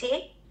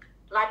Vitality,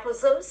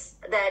 liposomes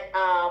that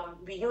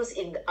we use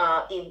in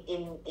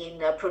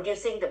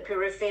producing the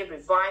Purify,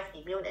 Revive,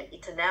 Immune, and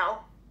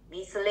Eternal.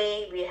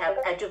 Miscellany, we have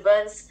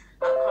adjuvants,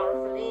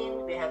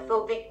 chlorophyllene, we have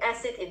fulvic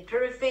acid in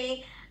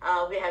Purify,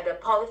 we have the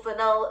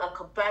polyphenol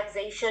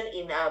complexation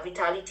in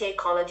Vitality,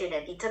 collagen,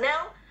 and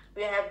Eternal.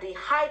 We have the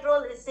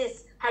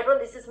hydrolysis.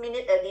 Hydrolysis means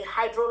the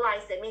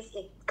hydrolyze. That means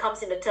it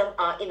comes in the term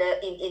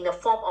in the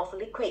form of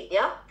liquid.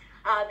 Yeah,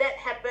 that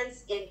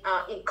happens in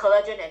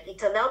collagen and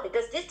Eternal,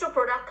 because these 2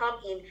 products come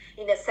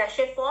in a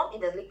sachet form,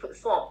 in the liquid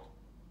form.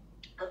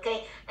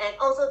 Okay, and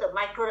also the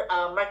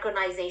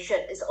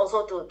micronization is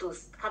also to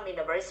come in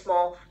a very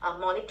small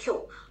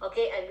molecule.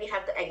 Okay, and we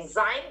have the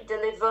enzyme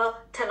deliver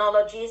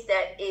technologies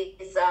that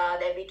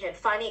we can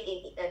find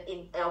it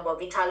in our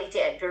Vitality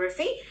and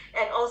Purify,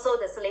 and also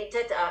the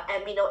selected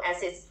amino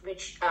acids,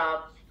 which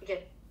you can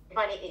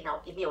find it in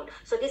our immune.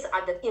 So these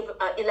are the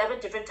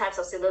 11 different types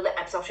of cellular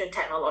absorption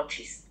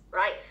technologies,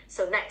 right?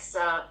 So next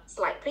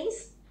slide,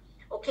 please.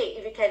 Okay,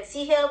 if you can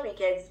see here, we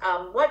can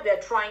what we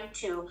are trying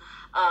to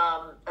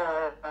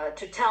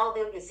tell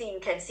you. You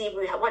can see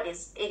we have what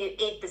is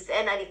 88%,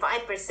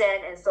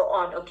 95%, and so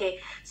on.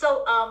 Okay,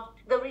 so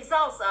the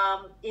results.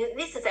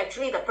 This is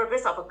actually the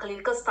purpose of a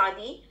clinical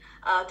study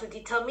to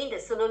determine the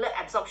cellular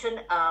absorption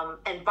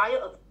and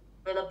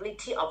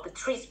bioavailability of the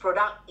trees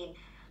product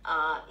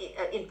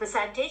in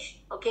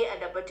percentage. Okay,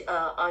 and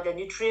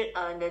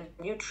the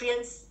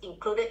nutrients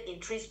included in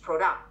trees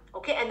product.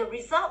 Okay, and the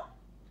result.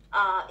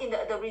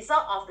 The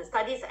result of the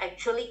studies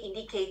actually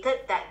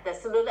indicated that the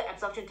cellular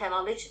absorption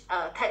technologies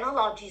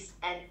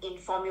and in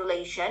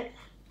formulation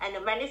and the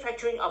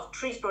manufacturing of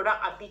trees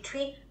product are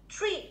between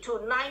 3 to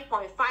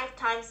 9.5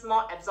 times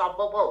more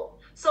absorbable.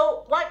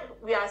 So what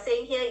we are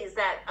saying here is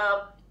that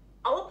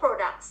our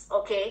products,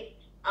 okay,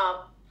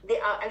 they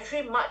are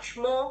actually much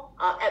more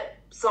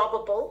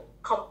absorbable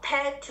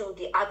compared to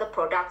the other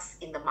products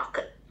in the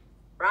market,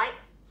 right?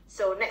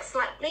 So next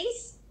slide,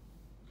 please.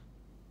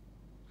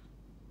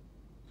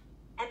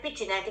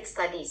 Epigenetic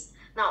studies.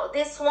 Now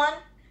this one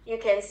you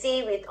can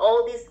see with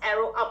all this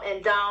arrow up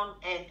and down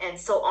and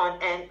so on.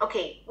 And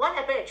okay, what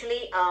happened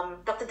actually?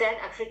 Dr. Dan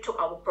actually took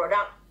our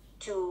product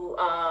to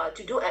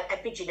do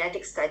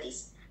epigenetic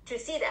studies to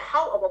see that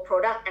how our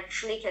product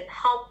actually can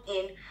help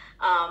in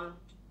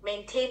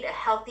maintain a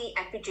healthy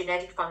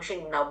epigenetic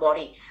function in our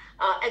body.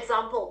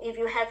 Example, if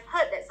you have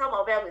heard that some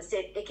of them will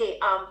say, okay,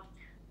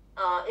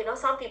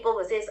 some people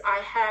will say, I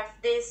have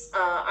this,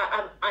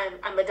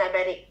 I'm a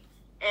diabetic.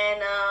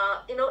 And,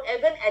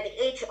 even at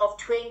the age of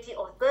 20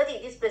 or 30,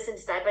 this person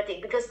is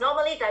diabetic, because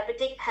normally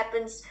diabetic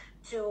happens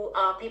to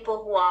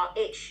people who are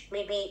aged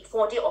maybe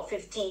 40 or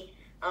 50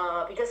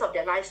 because of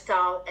their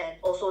lifestyle and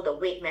also the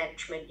weight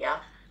management, yeah.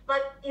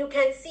 But you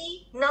can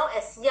see now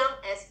as young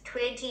as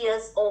 20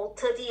 years old,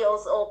 30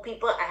 years old,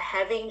 people are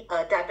having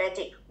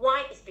diabetic.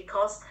 Why? It's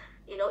because,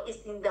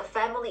 it's in the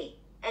family.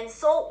 And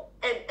so,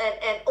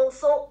 and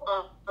also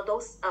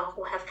those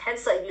who have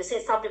cancer, you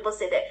see some people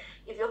say that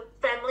if your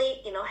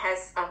family,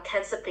 has a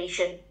cancer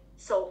patient,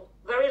 so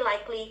very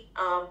likely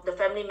the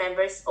family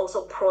members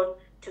also prone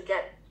to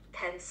get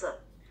cancer.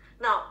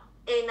 Now,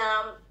 in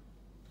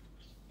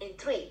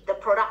 3, the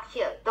product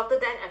here, Dr.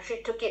 Dan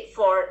actually took it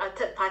for a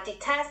third-party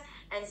test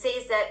and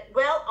says that,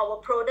 well, our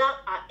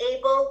product are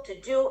able to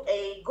do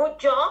a good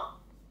job,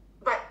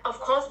 but of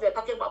course, we are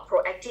talking about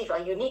proactive.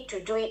 You need to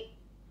do it.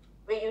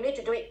 You need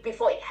to do it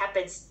before it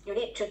happens. You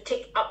need to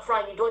take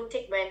upfront. You don't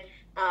take when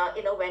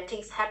when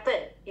things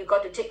happen. You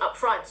got to take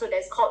upfront. So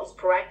that's called its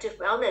proactive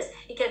wellness.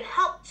 It can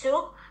help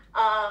to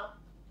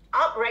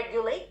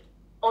upregulate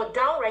or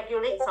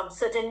downregulate some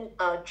certain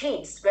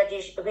genes,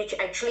 which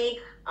actually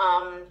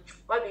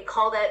what we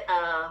call that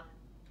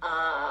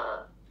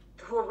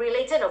who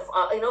related of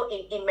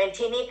in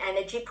maintaining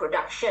energy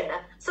production.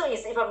 So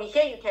if from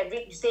here you can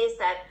read, it says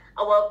that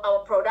our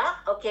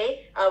product,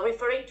 okay,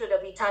 referring to the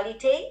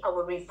Vitality,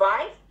 our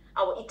Revive,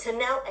 our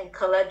Eternal, and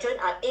Collagen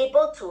are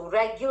able to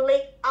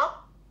regulate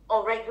up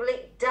or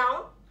regulate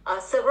down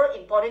several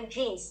important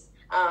genes,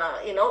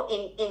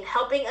 in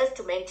helping us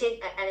to maintain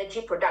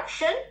energy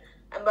production,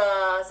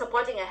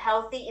 supporting a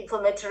healthy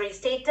inflammatory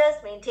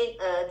status, maintain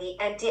the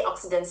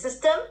antioxidant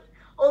system,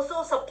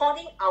 also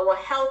supporting our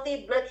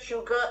healthy blood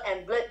sugar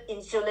and blood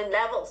insulin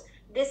levels.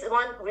 This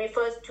one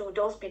refers to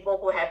those people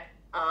who have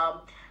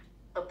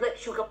a blood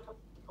sugar,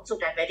 also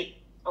diabetic,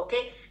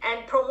 okay?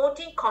 And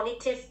promoting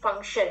cognitive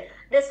function.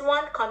 This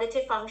one,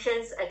 cognitive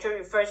functions, actually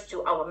refers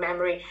to our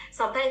memory.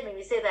 Sometimes when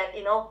we say that,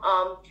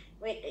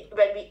 when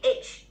we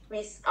age,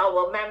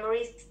 our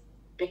memories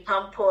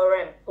become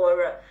poorer and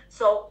poorer.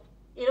 So,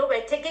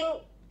 by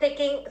taking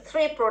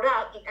 3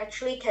 products, it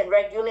actually can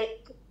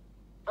regulate,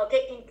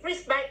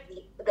 increase back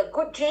the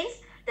good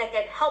genes that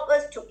can help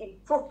us to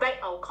improve back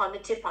our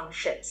cognitive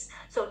functions.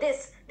 So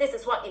this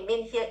is what it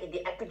means here in the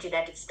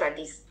epigenetic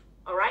studies.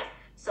 All right.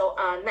 So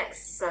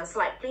next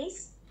slide,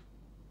 please.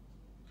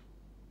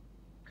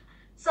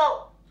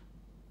 So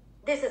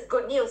this is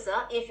good news.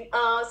 If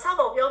some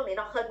of you may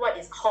not heard what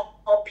is called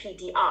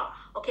PDR.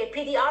 Okay,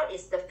 PDR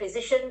is the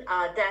physician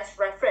desk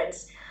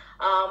reference.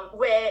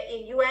 Where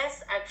in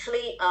US,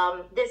 actually,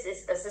 this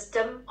is a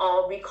system,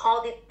 or we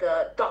call it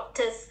the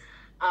doctor's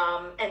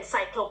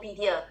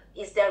encyclopedia.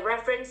 Is their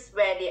reference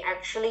where they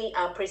actually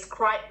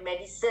prescribe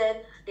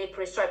medicine, they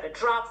prescribe the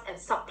drugs and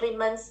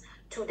supplements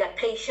to their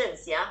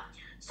patients, yeah?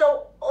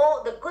 So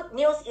all the good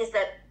news is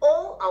that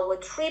all our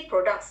 3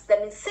 products,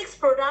 that means 6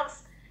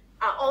 products,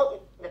 are all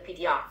in the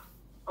PDR.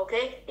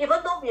 Okay,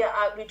 even though we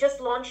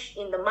just launched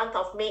in the month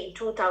of May in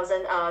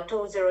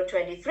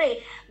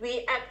 2023,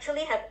 we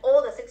actually have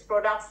all the 6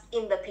 products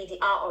in the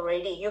PDR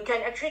already. You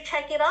can actually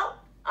check it out.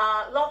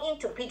 Log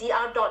into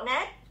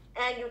pdr.net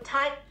and you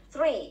type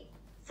 3.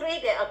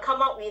 They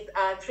come up with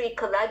 3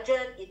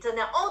 collagen,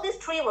 eternal. All these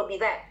 3 will be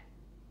there.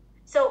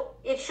 So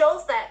it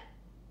shows that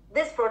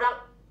this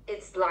product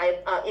is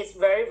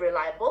very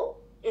reliable.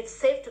 It's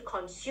safe to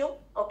consume,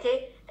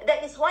 okay?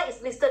 That is why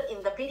it's listed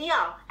in the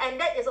PDR. And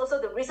that is also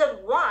the reason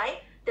why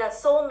there are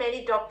so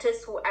many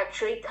doctors who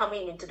actually come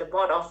into the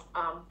board of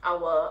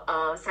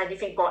our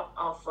scientific board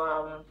of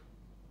our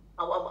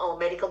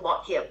medical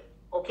board here,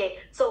 okay?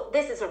 So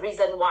this is the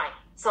reason why.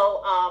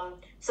 So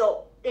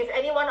so if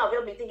any one of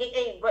you be thinking,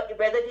 hey,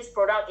 whether this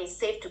product is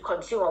safe to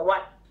consume or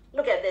what,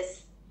 look at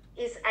this.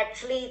 It's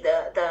actually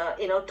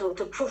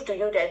to prove to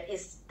you that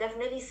it's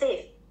definitely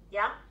safe,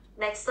 yeah?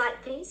 Next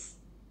slide, please.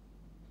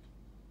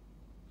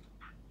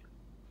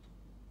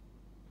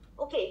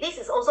 Okay, this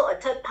is also a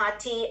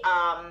third-party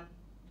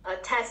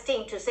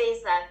testing to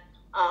say that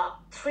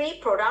 3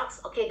 products,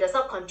 okay, does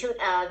not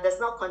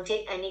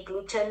contain any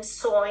gluten,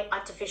 soy,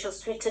 artificial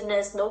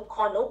sweeteners, no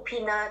corn, no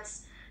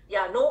peanuts,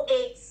 yeah, no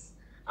eggs.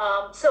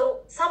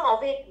 So some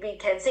of it we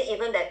can say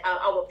even that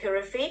our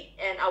Purify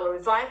and our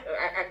Revive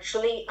are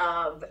actually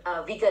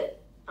vegan.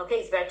 Okay,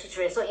 it's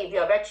vegetarian. So if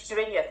you're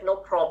vegetarian, you have no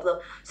problem.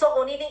 So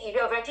only thing, if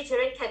you're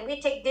vegetarian, can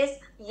we take this?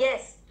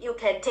 Yes, you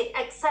can take,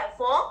 except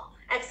for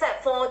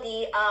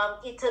the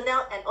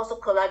eternal and also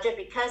collagen,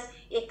 because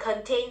it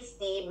contains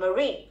the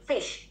marine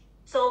fish.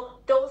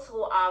 So those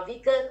who are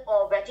vegan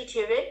or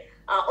vegetarian,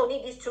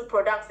 only these 2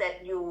 products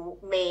that you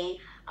may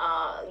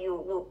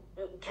you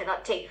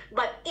cannot take.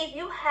 But if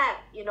you have,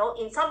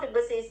 in some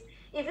people says,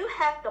 if you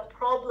have the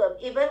problem,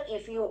 even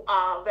if you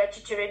are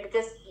vegetarian,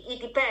 because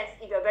it depends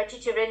if you're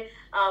vegetarian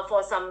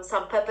for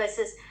some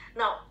purposes.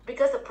 Now,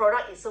 because the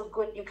product is so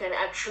good, you can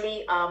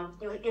actually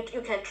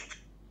you can,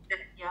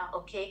 yeah,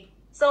 okay.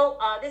 So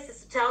this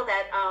is to tell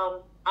that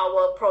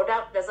our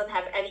product doesn't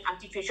have any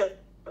artificial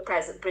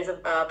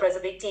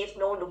preservatives,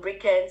 no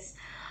lubricants,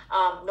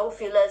 no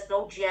fillers,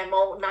 no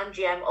GMO,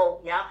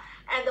 non-GMO, yeah.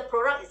 And the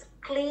product is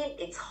clean,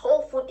 it's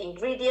whole food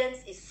ingredients,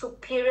 it's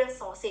superior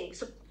sourcing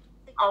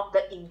of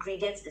the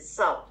ingredients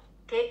itself.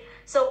 Okay,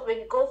 so when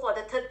you go for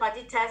the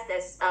third-party test,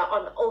 there's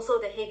on also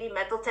the heavy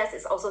metal test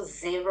is also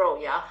 0,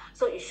 yeah.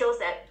 So it shows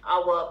that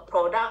our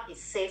product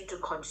is safe to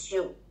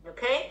consume.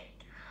 Okay.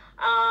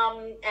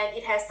 And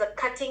it has the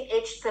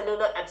cutting-edge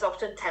cellular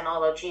absorption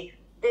technology.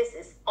 This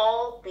is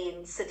all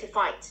been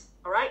certified.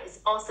 All right, it's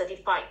all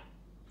certified.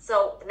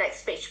 So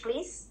next page,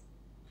 please.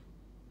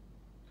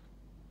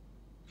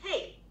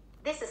 Okay,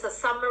 this is a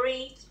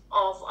summary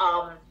of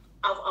our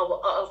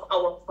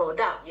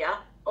product.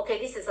 Yeah. Okay,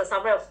 this is a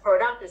summary of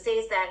product. It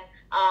says that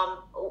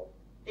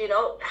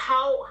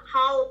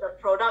how the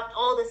product,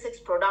 all the 6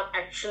 products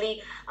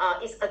actually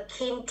is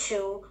akin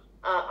to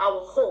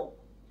our home.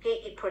 Okay,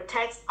 it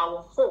protects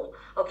our home.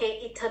 Okay,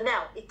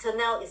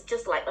 eternal is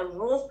just like a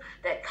roof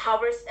that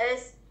covers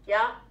us.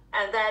 Yeah,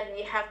 and then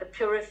we have the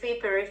Purify.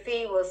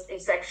 Purify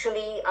is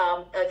actually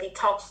a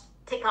detox,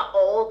 take out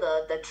all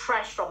the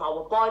trash from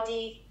our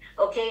body.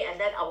 Okay, and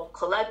then our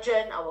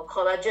collagen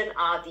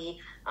are the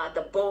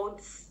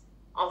bones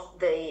of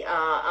the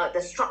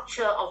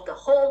structure of the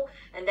home,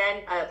 and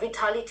then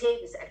vitality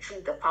is actually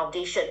the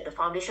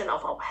foundation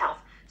of our health.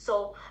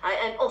 So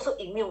and also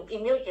immune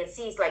you can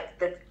see is like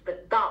the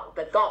dog,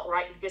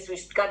 right? Because we're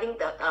guarding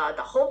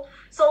the home.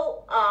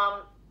 So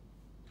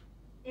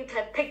you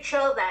can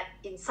picture that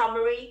in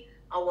summary,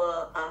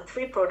 our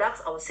 3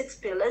 products, our 6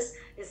 pillars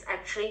is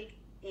actually,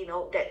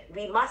 that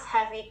we must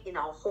have it in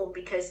our home,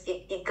 because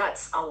it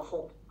guards our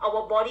home.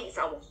 Our body is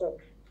our home.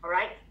 All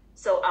right.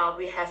 So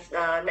we have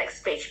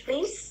next page,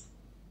 please.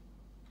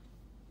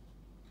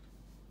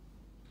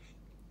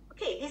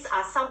 Okay, these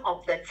are some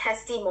of the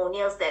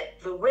testimonials that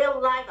the real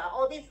life,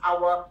 all these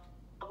our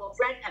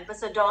brand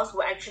ambassadors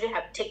who actually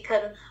have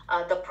taken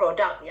the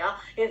product. Yeah,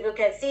 if you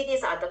can see,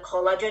 these are the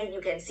collagen. You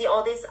can see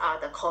all these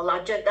are the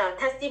collagen,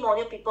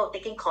 testimonial people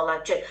taking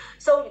collagen.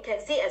 So you can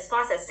see as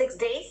fast as 6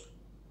 days,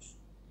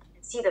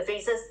 see the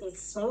faces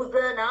is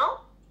smoother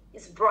now,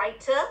 it's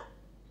brighter.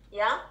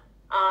 Yeah,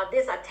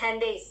 these are 10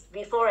 days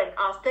before and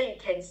after. You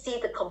can see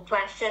the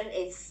complexion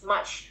is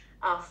much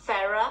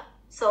fairer.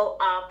 So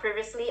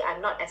previously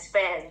I'm not as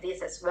fair as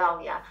this as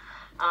well. Yeah,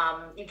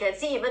 you can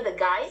see even the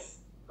guys.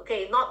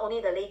 Okay, not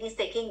only the ladies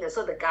taking,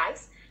 also the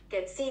guys. You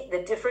can see the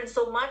difference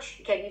so much.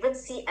 You can even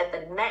see at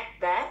the neck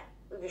there.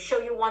 We will show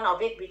you one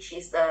of it, which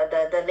is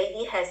the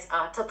lady has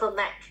a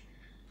turtleneck.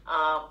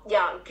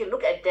 Yeah, you can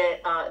look at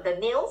the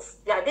nails.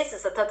 Yeah, this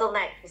is a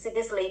turtleneck. You see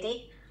this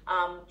lady?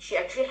 She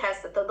actually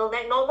has the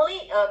turtleneck.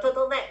 Normally,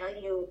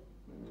 turtleneck, you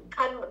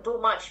can't do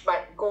much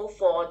but go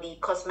for the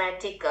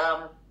cosmetic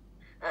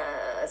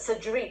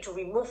surgery to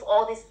remove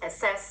all this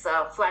excess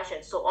flesh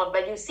and so on.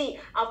 But you see,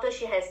 after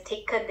she has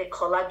taken the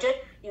collagen,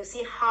 you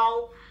see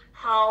how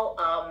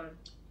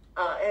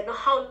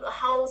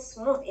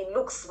smooth it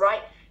looks,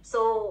 right?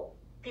 So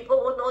people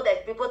will know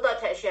that people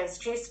thought that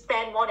she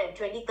spent more than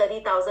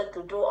 20,000-30,000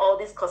 to do all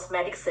this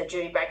cosmetic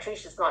surgery, but actually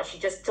she's not. She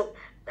just took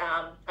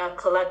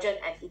collagen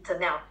and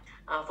Eternal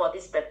for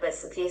this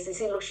purpose. Okay, so you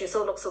see, look, she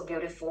looks so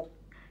beautiful.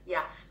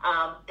 Yeah.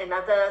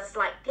 Another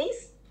slide,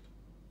 please.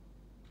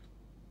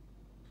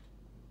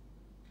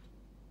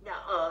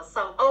 Yeah,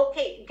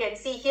 okay, you can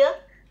see here.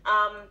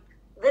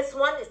 This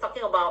one is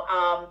talking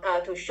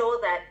about to show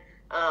that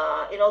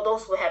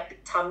those who have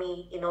big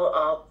tummy,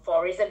 for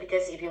a reason,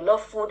 because if you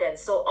love food and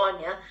so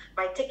on, yeah,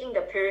 by taking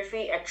the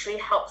periphery actually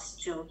helps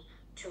to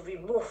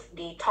remove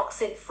the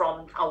toxin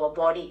from our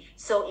body,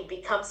 so it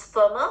becomes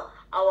firmer.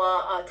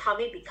 Our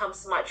tummy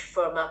becomes much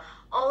firmer.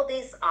 All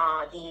these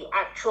are the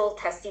actual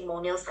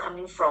testimonials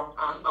coming from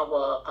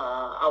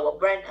our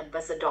brand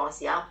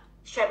ambassadors. Yeah,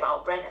 shared by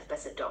our brand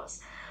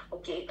ambassadors.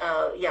 Okay,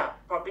 yeah,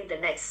 probably the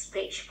next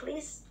page,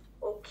 please.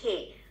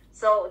 Okay,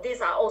 so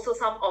these are also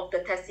some of the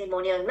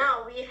testimonial.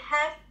 Now we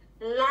have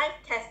live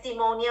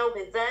testimonial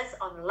with us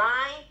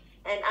online,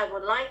 and I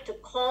would like to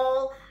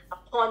call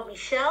upon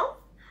Michelle.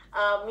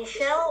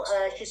 Michelle,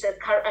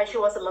 she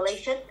was a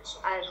Malaysian,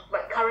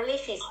 but currently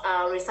she's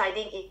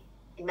residing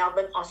in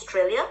Melbourne,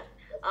 Australia.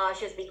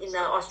 She's been in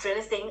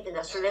Australia, staying in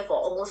Australia for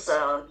almost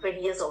 20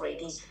 years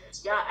already.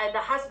 Yeah, and the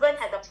husband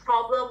had a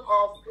problem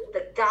of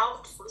the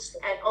gout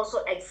and also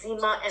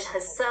eczema, and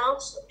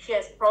herself, she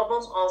has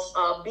problem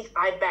of big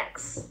eye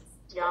bags.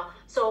 Yeah,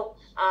 so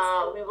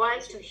we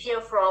want to hear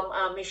from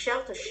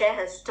Michelle to share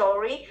her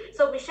story.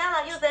 So Michelle,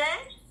 are you there?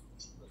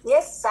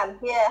 Yes, I'm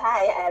here.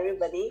 Hi,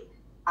 everybody.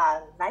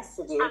 Nice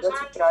to be able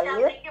to join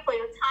you. Thank you for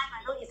your time.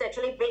 I know it's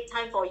actually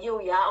bedtime for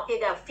you. Yeah, okay,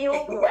 there are few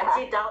who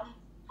actually down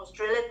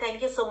Australia.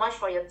 Thank you so much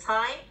for your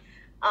time.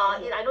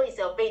 I know it's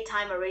your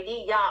bedtime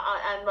already. Yeah,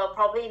 I'm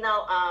probably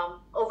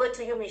now over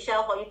to you,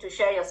 Michelle, for you to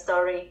share your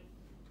story.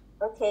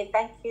 Okay,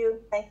 thank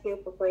you,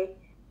 Pupui.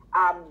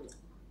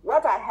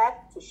 What I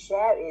have to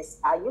share is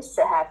I used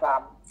to have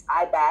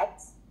eye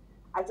bags.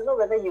 I don't know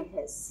whether you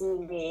can see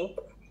me.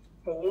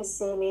 Can you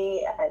see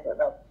me? I don't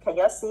know. Can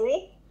you all see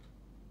me?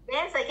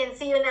 Yes, I can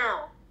see you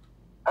now.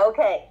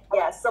 Okay,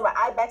 yeah. So my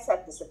eye bags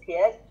have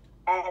disappeared,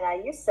 and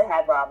I used to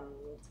have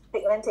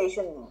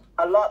pigmentation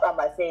a lot on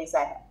my face.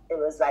 It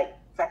was like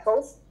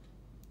freckles.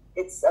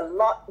 It's a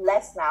lot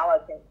less now.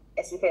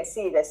 As you can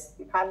see,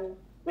 you can't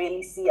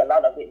really see a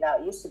lot of it now.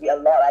 It used to be a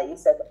lot. I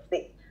used to have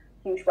big,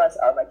 huge ones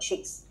on my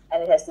cheeks,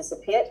 and it has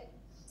disappeared.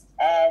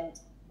 And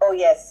oh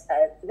yes,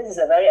 this is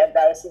a very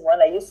embarrassing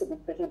one. I used to be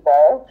pretty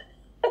bald,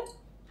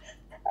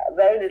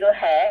 very little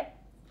hair,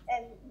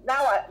 and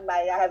now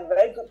I have a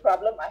very good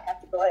problem. I have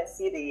to go and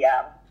see the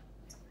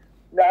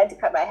man to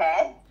cut my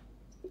hair,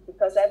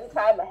 because every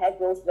time my hair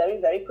grows very,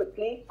 very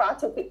quickly, far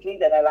too quickly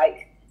than I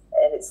like,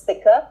 and it's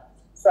thicker.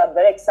 So I'm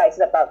very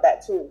excited about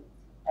that too.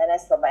 And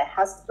as for my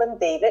husband,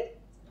 David,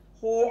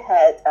 he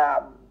had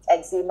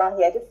eczema.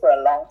 He had it for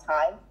a long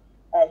time,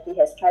 and he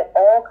has tried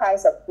all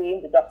kinds of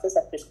cream. The doctors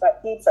have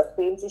prescribed heaps of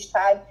creams each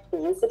time. He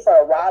used it for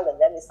a while, and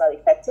then it's not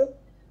effective.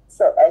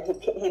 So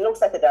he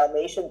looks like a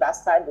Dalmatian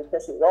last time,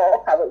 because he was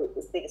all covered with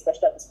this thing,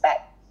 especially on his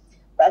back.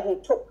 But he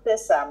took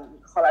this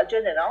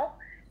collagen and all,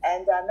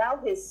 and now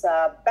his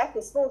back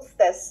is smooth.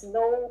 There's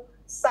no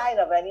sign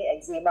of any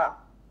eczema.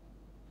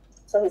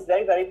 So he's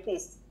very, very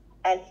pleased.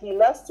 And he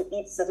loves to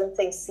eat certain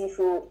things,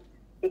 seafood,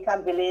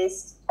 ikan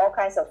bilis, all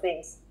kinds of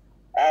things.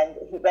 And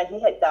when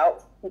he had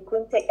gout, he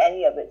couldn't take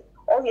any of it.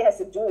 All he has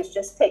to do is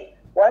just take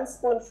 1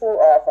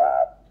 spoonful of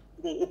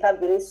the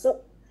ikan bilis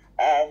soup,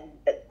 and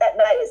that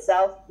night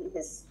itself,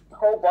 his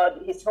whole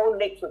body, his whole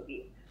legs would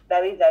be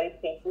very, very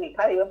painful. He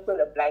can't even put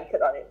a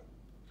blanket on it.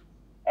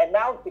 And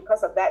now,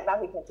 because of that, now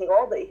he can take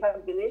all the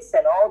ikan bilis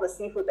and all the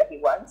seafood that he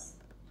wants,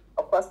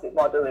 of course with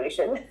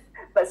moderation,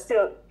 but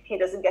still, he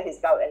doesn't get his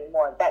gout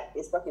anymore. And that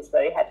is what he's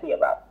very happy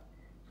about.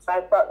 So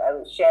I thought I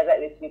would share that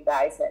with you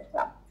guys and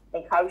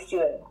encourage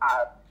you and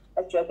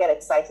let you get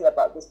excited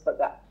about this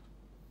product.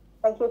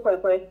 Thank you,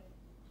 Pui Pui.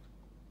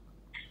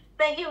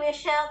 Thank you,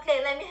 Michelle.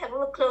 Okay, let me have a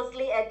look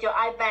closely at your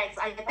eye bags.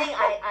 I think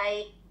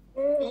I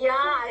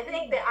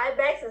think the eye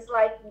bags is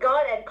like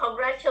God, and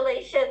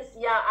congratulations.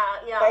 Yeah.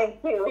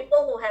 Thank you.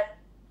 People who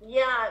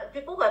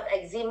have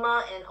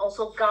eczema and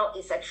also gout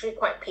is actually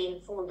quite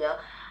painful. Yeah.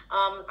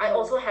 I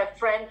also have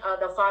friend,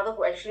 the father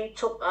who actually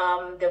took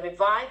the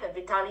Revive and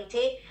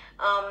Vitality.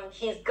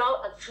 His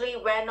gout actually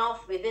went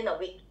off within a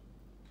week.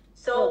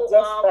 So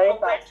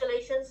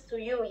congratulations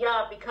to you,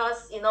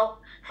 because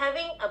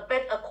having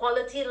a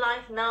quality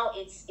life now,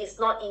 it's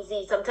not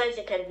easy. Sometimes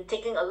you can be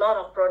taking a lot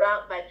of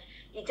product, but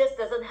it just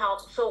doesn't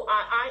help. So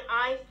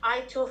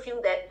I too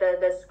feel that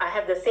I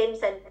have the same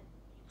sense.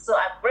 So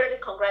I'm really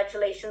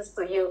congratulations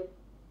to you.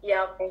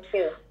 Yeah. Thank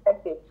you.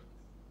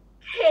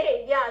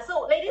 Okay,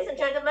 so ladies and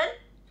gentlemen,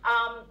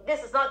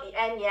 this is not the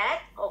end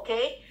yet,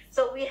 okay?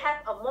 So we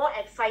have a more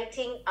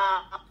exciting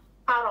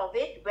part of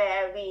it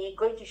where we're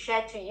going to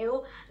share to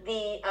you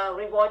the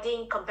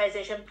rewarding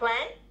compensation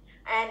plan,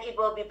 and it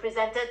will be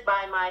presented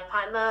by my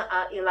partner,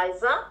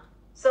 Eliza.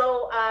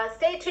 So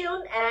stay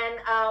tuned, and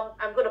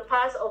I'm going to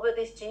pass over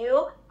this to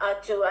you,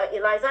 to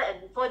Eliza.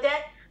 And before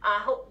that, I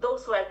hope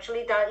those who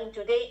actually dialed in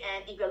today,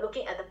 and if you're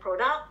looking at the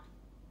product,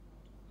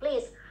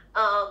 please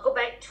go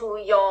back to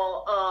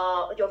your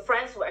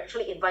friends who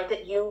actually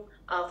invited you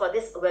for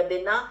this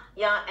webinar.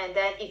 And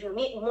then if you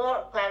need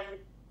more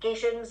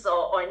clarifications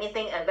or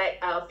anything like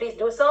that, please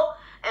do so.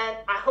 And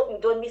I hope you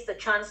don't miss the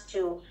chance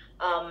to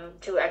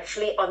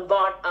actually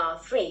onboard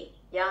 3.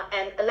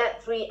 And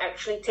let 3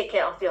 actually take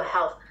care of your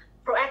health.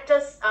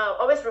 Proactive,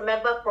 always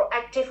remember,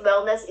 proactive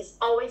wellness is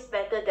always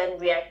better than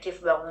reactive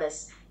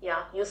wellness.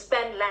 You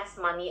spend less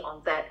money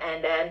on that,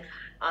 and then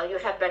you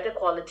have better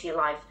quality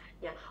life.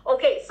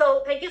 Okay,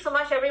 so thank you so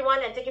much,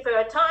 everyone, and thank you for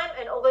your time.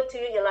 And over to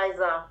you,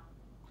 Eliza.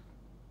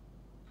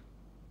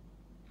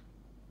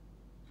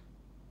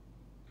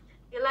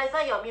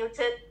 Eliza, you're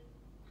muted.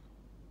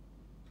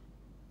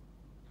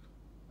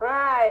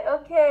 Right,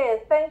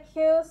 okay. Thank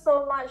you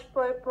so much,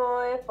 Pui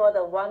Pui, for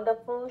the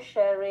wonderful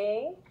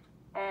sharing.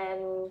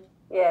 And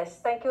yes,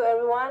 thank you,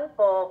 everyone,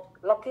 for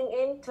logging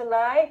in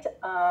tonight,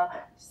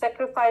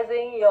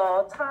 sacrificing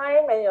your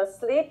time and your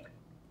sleep.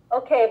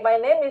 Okay, my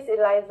name is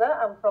Eliza.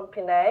 I'm from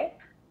Penang.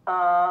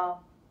 I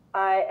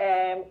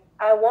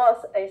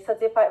was a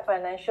certified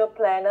financial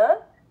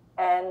planner,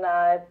 and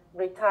I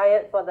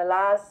retired for the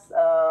last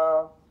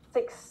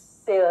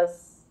 6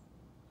 years,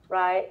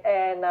 right?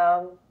 And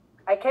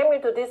I came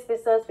into this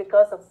business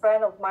because a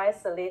friend of mine,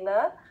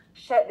 Selena,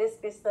 shared this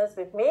business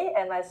with me,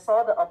 and I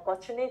saw the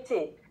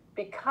opportunity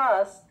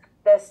because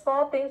there's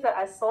 4 things that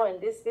I saw in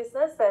this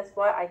business. That's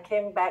why I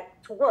came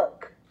back to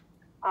work.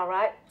 All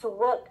right, to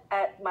work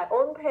at my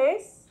own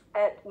pace,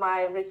 at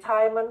my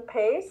retirement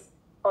pace,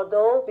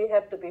 although we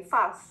have to be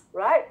fast,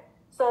 right?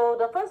 So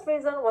the first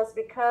reason was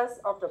because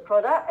of the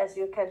product. As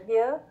you can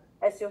hear,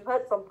 as you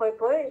heard from Pui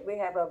Pui, we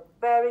have a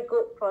very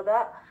good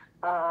product,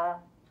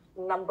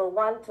 number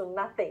 1 to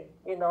nothing,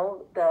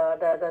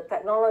 the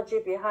technology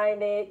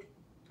behind it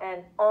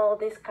and all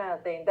this kind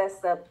of thing.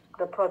 That's the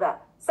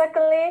product.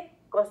 Secondly,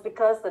 was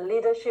because the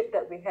leadership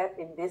that we have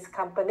in this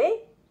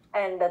company.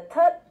 And the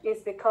third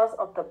is because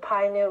of the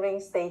pioneering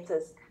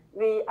status.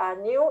 We are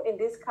new in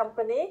this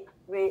company.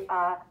 We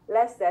are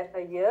less than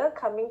a year,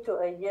 coming to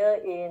a year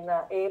in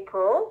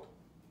April,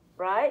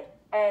 right?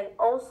 And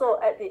also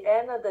at the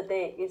end of the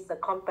day is the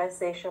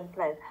compensation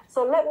plan.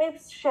 So let me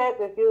share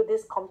with you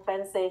this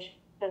compensation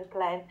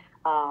plan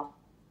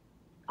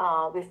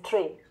with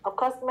 3. Of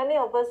course, many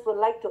of us would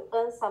like to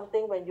earn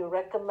something when you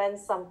recommend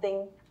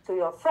something to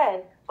your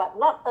friend, but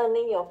not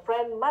earning your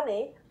friend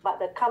money, but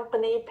the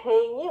company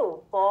paying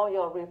you for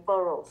your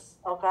referrals,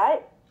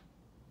 okay?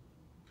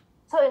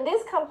 So in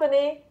this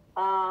company,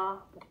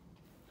 all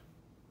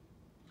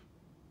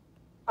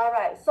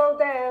right, so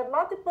there are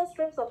multiple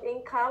streams of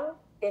income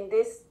in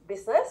this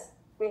business.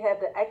 We have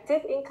the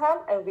active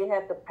income and we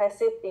have the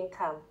passive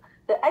income.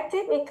 The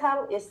active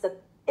income is the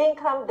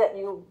income that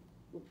you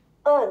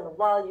earn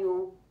while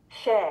you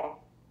share,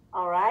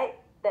 all right?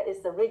 That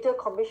is the retail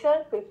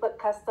commission, preferred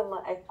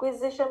customer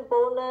acquisition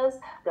bonus,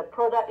 the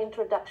product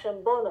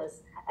introduction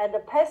bonus. And the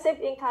passive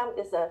income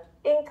is the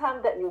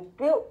income that you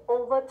build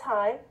over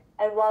time,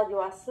 and while you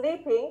are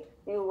sleeping,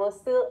 you will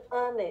still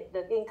earn it.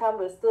 The income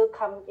will still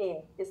come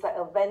in. It's like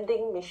a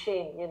vending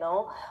machine,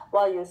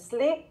 While you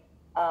sleep,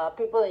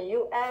 people in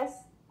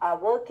US are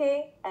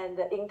working, and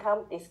the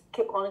income is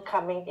keep on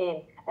coming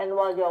in. And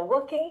while you're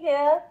working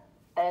here,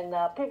 and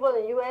people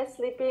in US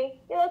sleeping,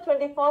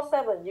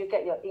 24/7, you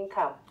get your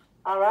income.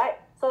 All right,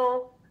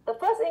 so the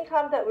first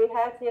income that we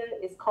have here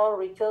is called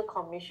retail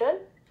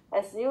commission.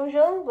 As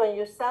usual, when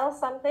you sell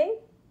something,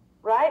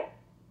 right,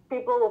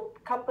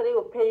 company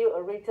will pay you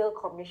a retail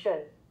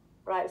commission,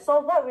 right? So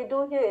what we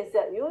do here is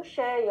that you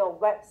share your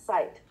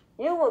website.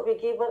 You will be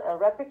given a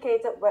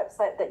replicated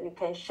website that you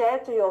can share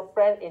to your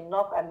friend in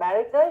North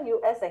America,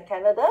 US and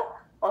Canada,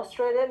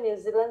 Australia, New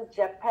Zealand,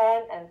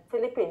 Japan, and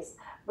Philippines.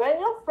 When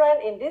your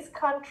friend in this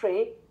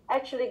country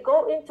actually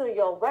go into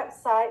your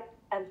website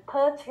and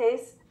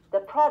purchase the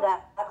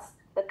products,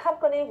 the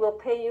company will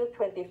pay you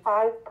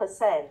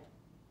 25%,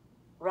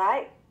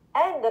 right?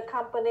 And the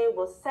company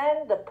will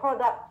send the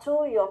product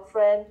to your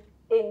friend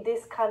in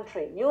this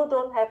country. You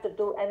don't have to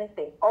do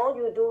anything. All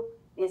you do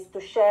is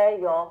to share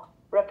your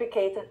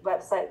replicated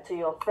website to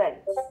your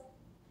friends.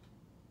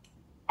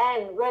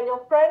 And when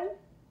your friend,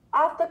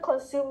 after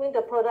consuming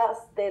the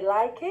products, they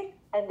like it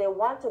and they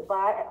want to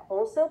buy at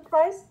wholesale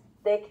price,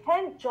 they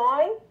can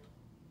join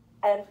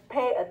and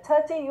pay a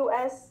 30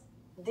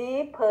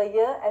 USD per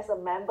year as a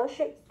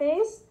membership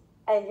fees,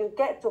 and you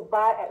get to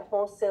buy at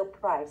wholesale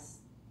price.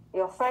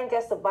 Your friend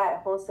gets to buy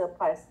at wholesale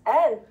price.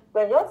 And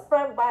when your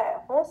friend buy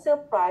at wholesale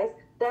price,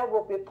 there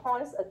will be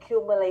points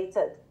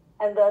accumulated.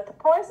 And the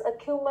points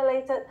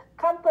accumulated,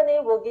 company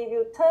will give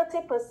you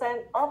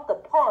 30% of the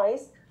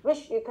points,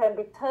 which you can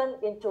return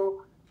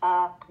into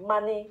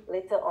money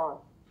later on.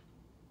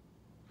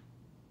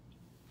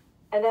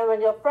 And then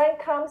when your friend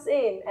comes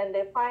in and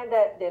they find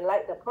that they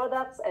like the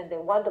products and they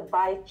want to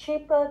buy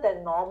cheaper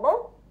than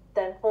normal,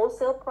 than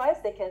wholesale price,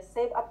 they can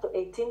save up to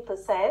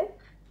 18%.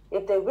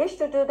 If they wish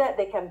to do that,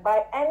 they can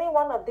buy any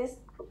one of these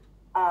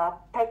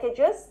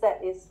packages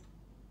that is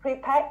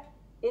pre-pack,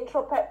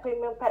 intro pack,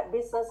 premium pack,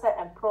 business pack,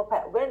 and pro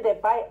pack. When they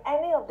buy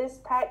any of this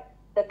pack,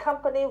 the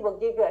company will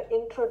give you an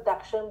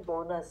introduction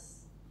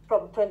bonus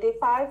from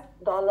 $25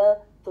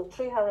 to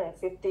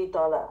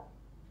 $350.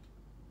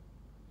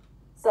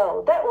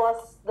 So that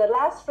was, the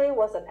last three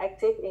was an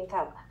active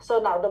income. So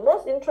now the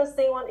most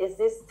interesting one is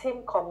this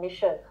team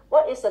commission.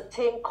 What is a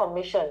team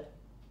commission?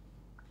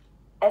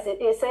 As it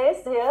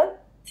says here,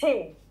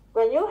 team.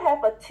 When you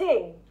have a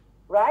team,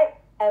 right?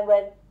 And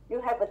when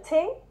you have a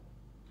team,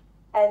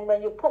 and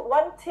when you put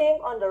one team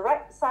on the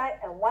right side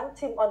and one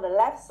team on the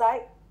left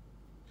side,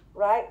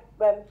 right?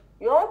 When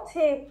your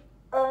team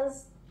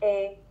earns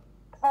a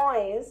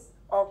points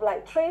of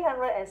like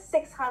 300 and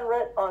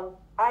 600 on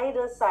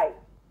either side.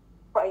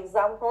 For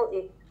example,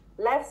 if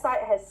left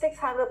side has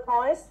 600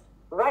 points,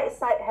 right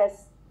side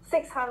has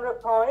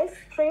 600 points,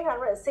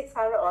 300 and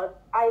 600 on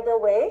either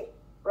way,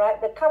 right?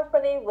 The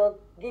company will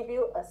give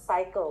you a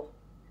cycle.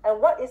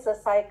 And what is a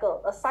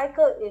cycle? A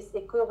cycle is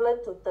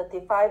equivalent to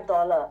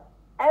 $35.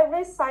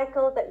 Every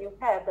cycle that you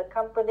have, the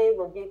company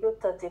will give you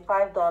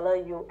 $35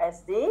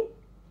 USD,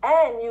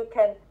 and you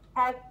can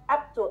have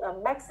up to a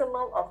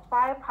maximum of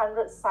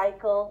 500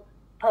 cycles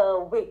per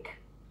week.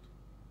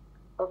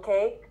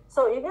 Okay,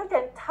 so if you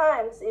can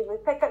times, if you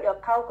pick up your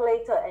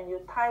calculator and you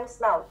times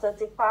now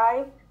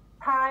 35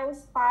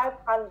 times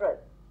 500,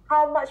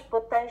 how much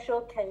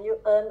potential can you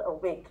earn a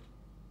week?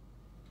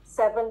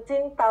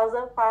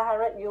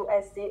 17,500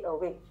 USD a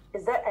week.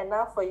 Is that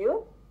enough for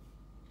you?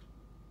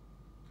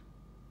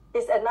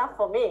 It's enough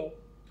for me.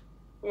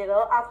 You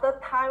know, after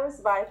times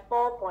by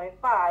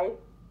 4.5,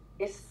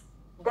 it's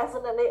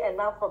definitely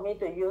enough for me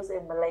to use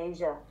in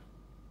Malaysia.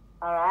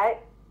 All right.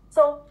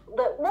 So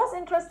the most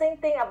interesting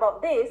thing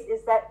about this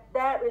is that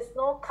there is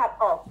no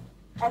cut-off.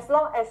 As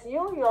long as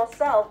you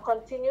yourself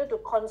continue to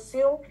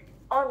consume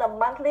on a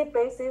monthly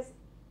basis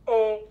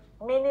a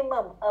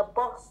minimum, a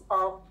box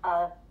of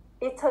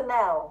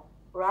Eternal,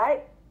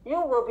 right?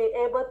 You will be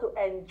able to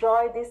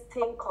enjoy this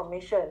team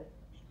commission.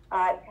 All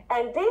right.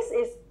 And this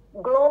is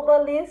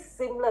globally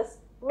seamless,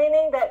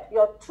 meaning that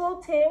your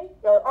two team,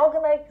 your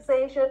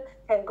organization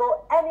can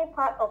go any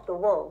part of the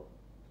world,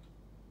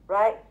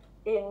 right?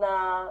 In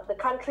the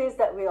countries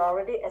that we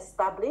already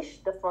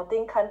established, the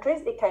 14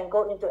 countries, it can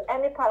go into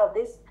any part of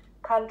these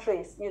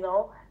countries, you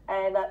know.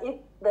 And if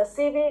the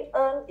CV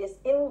earn is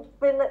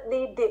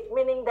infinitely deep,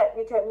 meaning that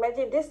you can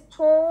imagine this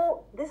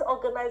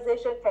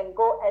organization can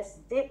go as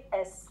deep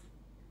as,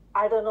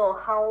 I don't know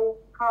how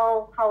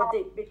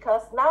deep,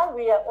 because now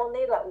we are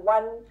only like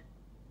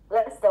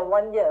less than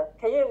 1 year.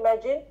 Can you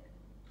imagine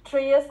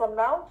 3 years from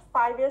now,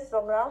 5 years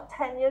from now,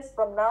 10 years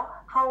from now,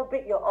 how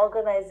big your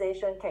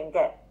organization can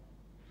get?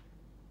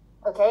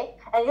 Okay,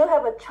 and you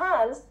have a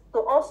chance to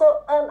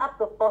also earn up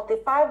to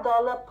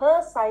 $45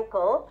 per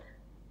cycle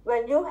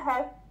when you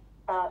have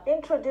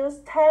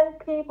introduced 10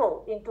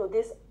 people into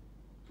this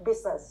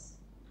business.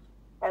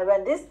 And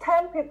when these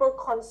 10 people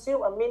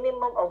consume a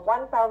minimum of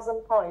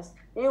 1,000 points,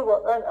 you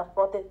will earn a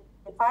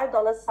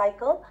 $45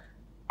 cycle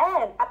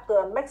and up to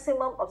a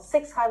maximum of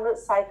 600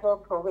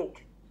 cycles per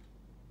week.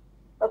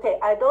 Okay,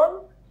 I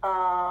don't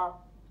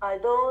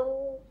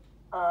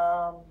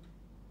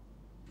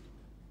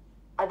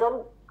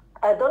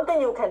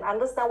think you can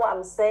understand what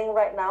I'm saying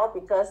right now,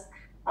 because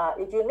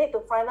if you need to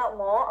find out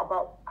more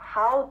about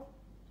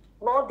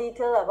more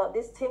detail about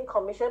this team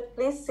commission,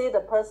 please see the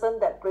person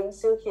that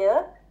brings you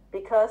here,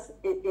 because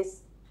it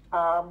is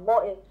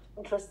more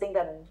interesting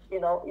than, you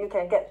know, you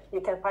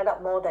can find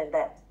out more than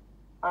that.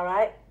 All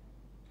right.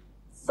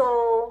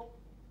 So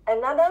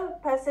another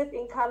passive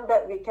income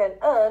that we can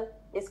earn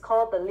is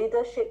called the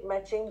leadership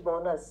matching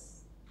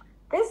bonus.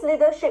 This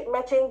leadership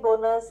matching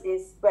bonus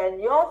is when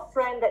your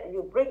friend that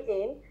you bring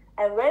in,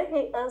 and when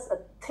he earns a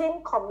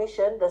team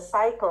commission, the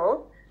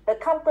cycle, the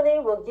company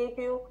will give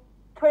you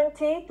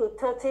 20 to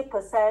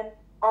 30%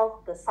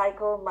 of the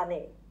cycle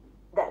money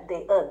that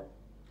they earn.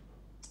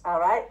 All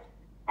right.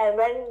 And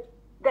when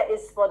that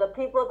is for the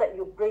people that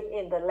you bring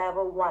in, the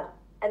level 1.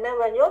 And then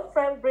when your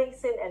friend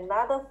brings in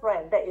another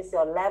friend, that is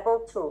your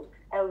level 2.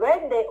 And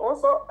when they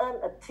also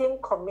earn a team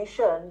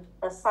commission,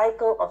 a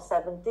cycle of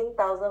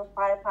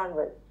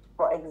 17,500,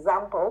 for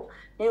example,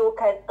 you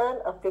can earn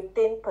a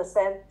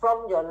 15%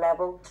 from your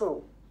level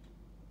 2.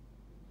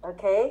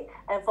 Okay,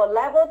 and for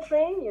level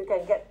 3, you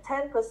can get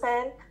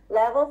 10%,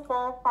 level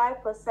 4,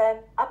 5%,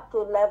 up to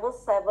level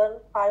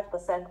 7,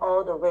 5%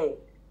 all the way.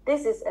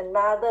 This is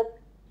another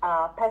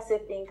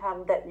passive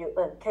income that you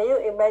earn. Can you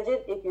imagine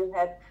if you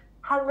have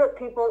 100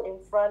 people in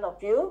front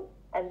of you,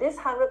 and these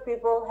 100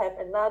 people have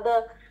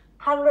another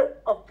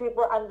 100 of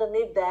people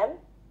underneath them,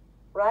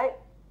 right?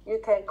 You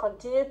can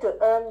continue to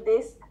earn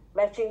these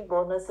matching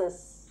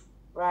bonuses,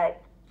 right?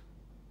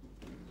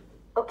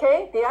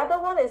 Okay, the other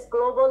one is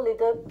global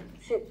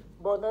leadership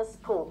bonus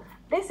pool.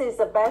 This is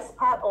the best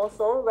part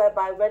also,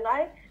 whereby when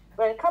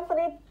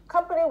company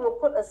will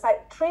put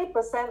aside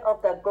 3%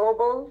 of the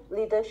global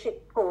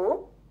leadership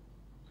pool,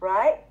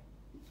 right?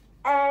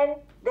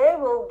 And they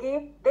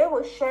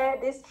will share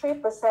this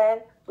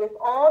 3% with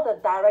all the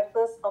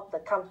directors of the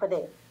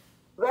company.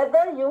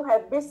 Whether you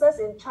have business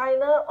in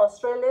China,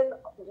 Australia,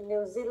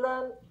 New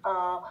Zealand,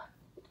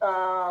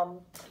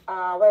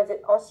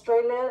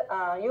 Australia,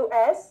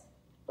 US,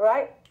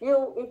 right?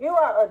 If you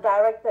are a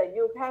director,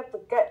 you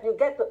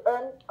get to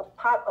earn a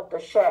part of the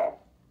share,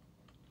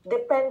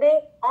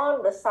 depending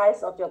on the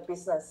size of your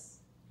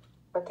business.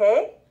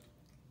 Okay.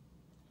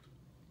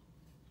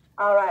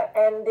 All right,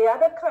 and the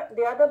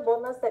other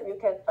bonus that you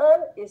can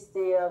earn is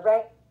the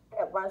rank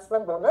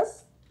advancement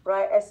bonus,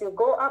 right? As you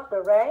go up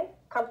the rank,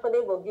 company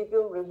will give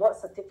you reward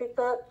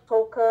certificate,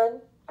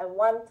 token, and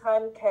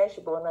one-time cash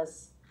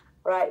bonus,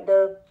 right?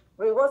 The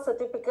reward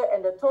certificate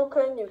and the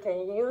token you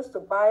can use to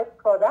buy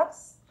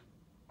products,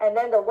 and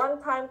then the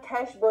one-time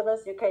cash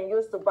bonus you can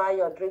use to buy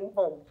your dream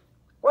home.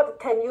 What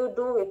can you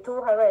do with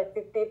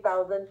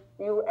 250,000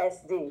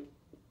 USD,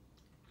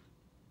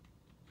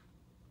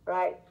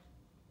 right?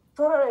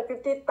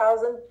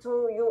 250,000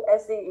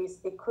 USD is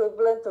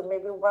equivalent to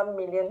maybe 1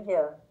 million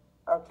here,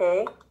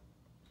 okay?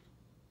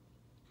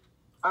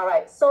 All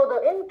right, so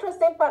the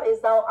interesting part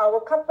is now our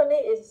company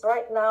is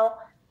right now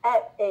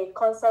at a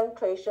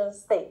concentration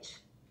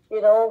stage.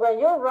 You know, when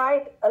you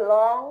ride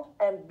along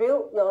and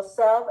build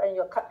yourself and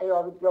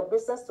your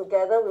business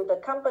together with the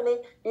company,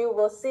 you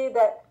will see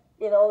that,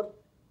 you know,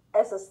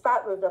 as a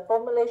start with the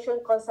formulation,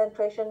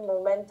 concentration,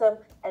 momentum,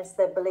 and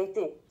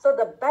stability. So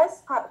the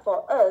best part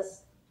for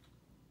us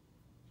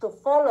to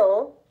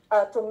follow,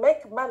 to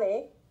make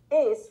money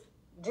is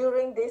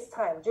during this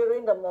time,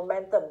 during the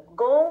momentum.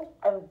 Go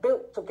and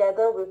build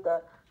together with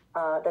the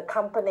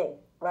company,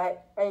 right?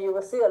 And you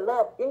will see a lot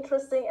of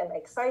interesting and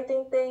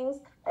exciting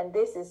things. And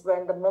this is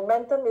when the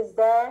momentum is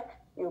there,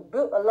 you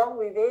build along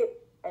with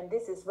it, and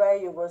this is where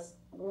you will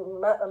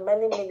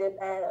many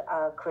millionaires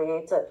are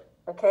created,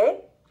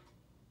 okay?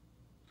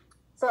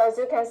 So as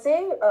you can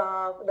see,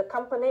 the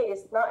company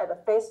is now at the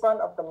phase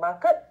 1 of the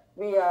market.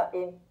 We are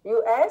in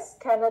US,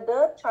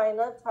 Canada,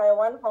 China,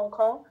 Taiwan, Hong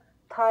Kong,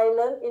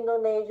 Thailand,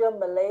 Indonesia,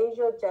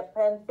 Malaysia,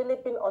 Japan,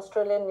 Philippines,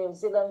 Australia, New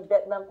Zealand,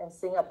 Vietnam, and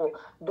Singapore.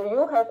 Do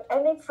you have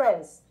any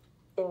friends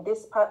in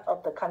this part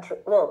of the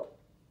world?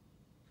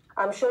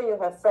 I'm sure you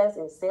have friends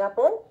in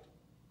Singapore,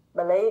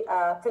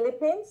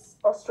 Philippines,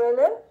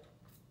 Australia,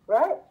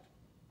 right?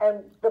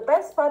 And the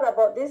best part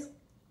about this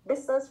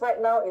business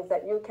right now is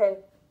that you can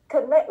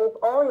connect with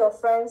all your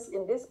friends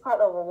in this part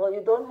of the world.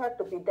 You don't have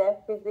to be there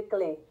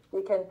physically.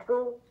 You can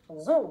through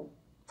Zoom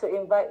to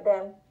invite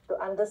them to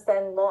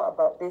understand more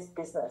about this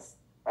business.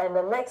 And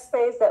the next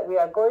phase that we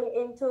are going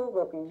into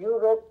will be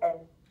Europe and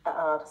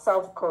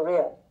South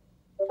Korea.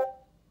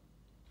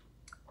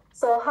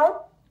 So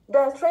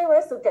there are 3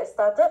 ways to get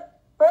started.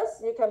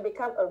 First, you can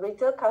become a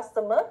retail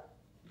customer,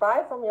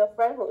 buy from your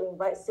friend who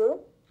invites you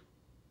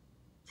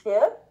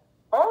here,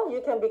 or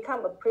you can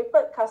become a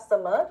preferred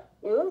customer.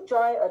 You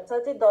join a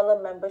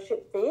 $30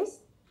 membership fees,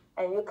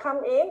 and you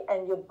come in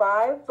and you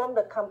buy from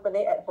the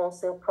company at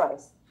wholesale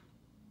price.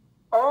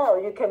 Or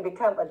you can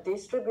become a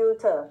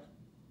distributor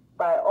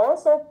by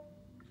also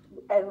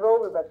enroll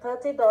with a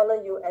 $30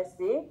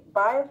 USD,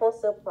 buy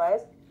wholesale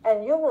price,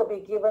 and you will be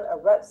given a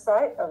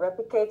website, a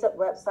replicated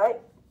website,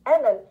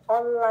 and an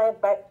online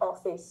back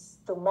office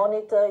to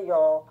monitor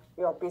your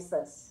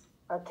business,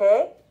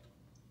 okay?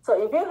 So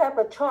if you have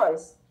a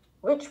choice,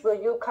 which will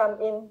you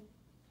come in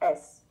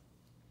as?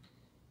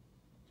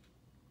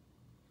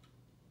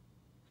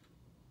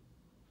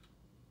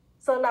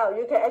 So now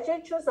you can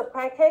actually choose a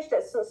package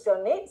that suits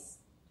your needs,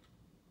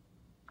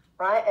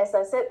 right? As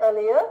I said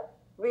earlier,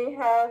 we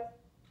have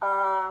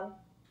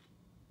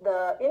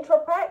the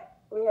intro pack,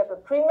 we have the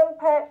premium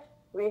pack,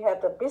 we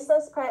have the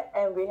business pack,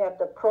 and we have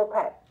the pro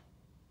pack.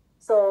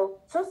 So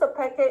choose a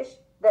package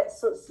that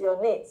suits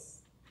your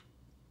needs.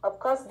 Of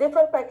course,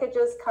 different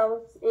packages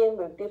come in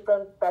with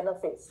different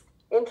benefits.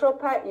 Intro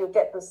pack, you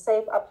get to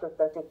save up to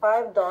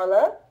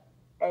 $35.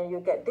 and you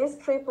get these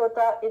 3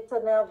 products,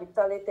 Eternal,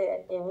 Vitality,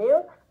 and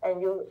Immune, and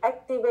you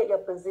activate your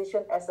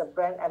position as a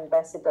brand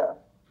ambassador.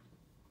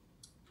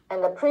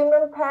 And the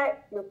premium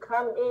pack, you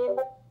come in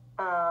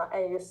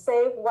and you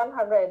save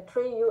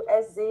 103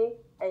 USD,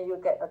 and you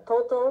get a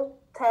total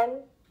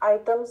 10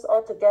 items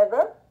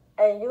altogether,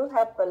 and you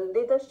have a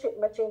leadership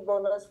matching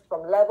bonus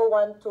from level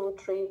 1, 2,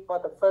 3 for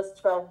the first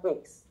 12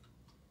 weeks.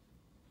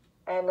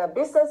 And a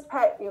business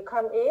pack, you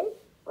come in,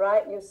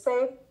 right, you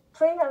save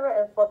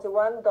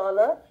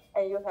 $341,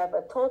 and you have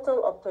a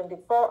total of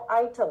 24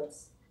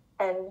 items,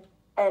 and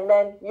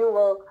then you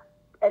will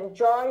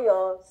enjoy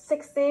your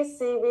 60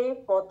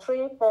 CV for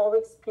 3-4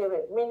 weeks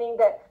period, meaning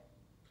that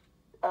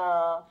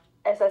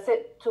as I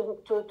said,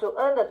 to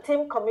earn the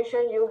team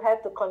commission, you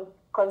have to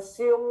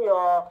consume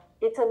your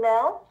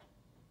Eternal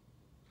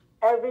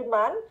every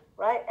month,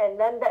 right? And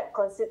then that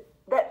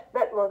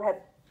will have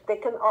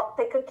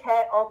taken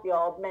care of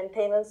your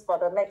maintenance for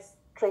the next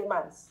 3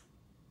 months.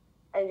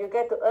 And you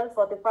get to earn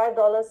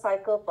 $45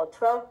 cycle for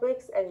 12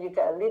 weeks, and you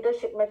get a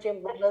leadership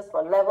matching bonus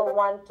for level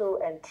 1,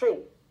 2, and 3.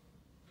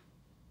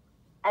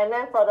 And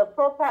then for the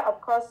Pro Pack, of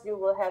course, you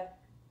will have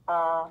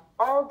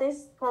all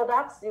these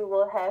products. You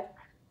will have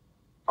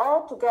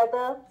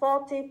altogether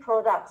 40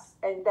 products,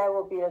 and there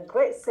will be a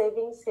great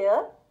savings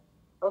here,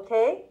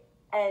 okay?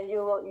 And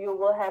you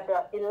will have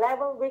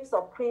 11 weeks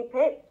of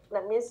prepaid.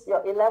 That means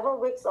your 11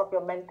 weeks of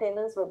your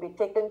maintenance will be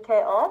taken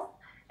care of,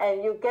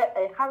 and you get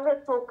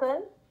 100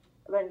 token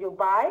when you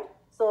buy.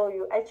 So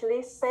you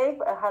actually save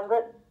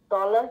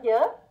 $100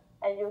 here,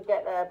 and you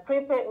get a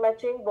prepaid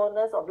matching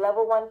bonus of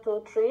level 1,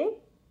 2, 3,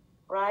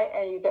 right?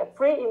 And you get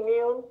free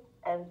Immune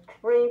and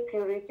free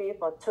Purify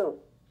for 2.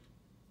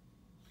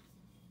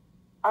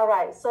 All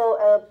right,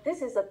 so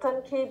this is a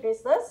turnkey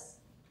business,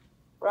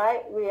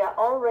 right? We are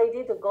all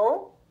ready to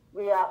go.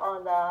 We are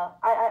on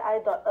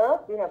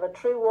III.earth. We have a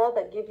 3-wall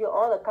that give you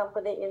all the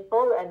company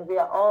info, and we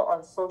are all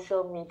on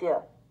social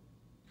media.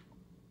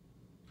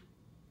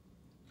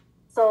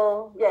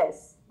 So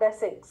yes,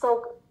 that's it.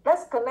 So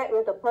let's connect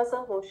with the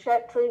person who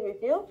shared 3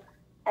 with you,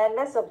 and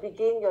let's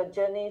begin your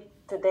journey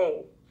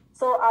today.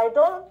 So I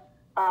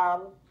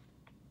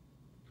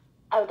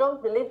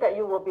don't believe that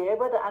you will be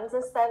able to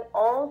understand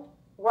all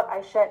what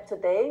I shared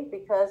today,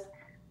 because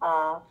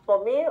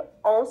for me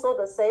also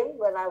the same.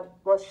 When I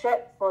was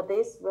shared for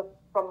this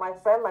from my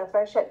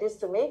friend shared this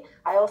to me,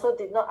 I also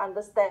did not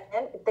understand.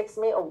 It takes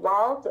me a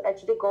while to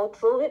actually go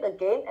through it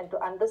again and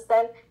to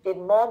understand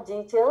in more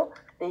detail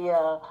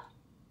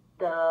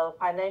the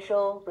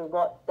financial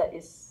reward that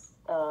is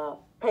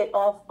paid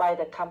off by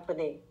the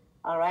company.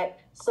 All right,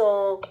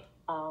 so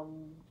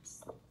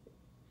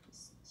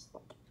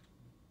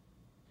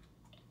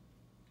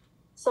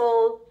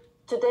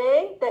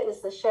today, that is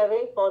the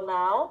sharing for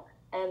now,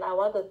 and I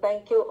want to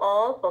thank you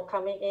all for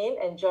coming in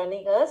and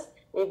joining us.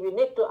 If you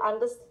need to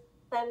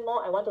understand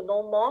more and want to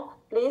know more,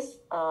 please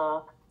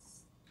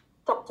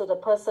talk to the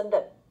person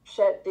that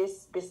shared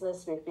this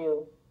business with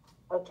you.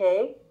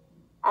 Okay,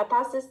 I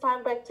pass this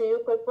time back to you,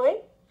 Pui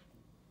Pui.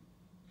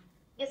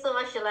 Thank you so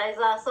much,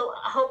 Eliza. So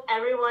I hope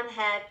everyone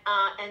had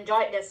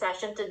enjoyed the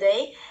session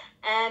today.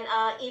 And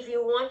if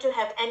you want to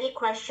have any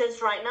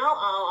questions right now,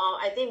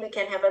 I think we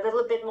can have a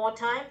little bit more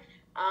time.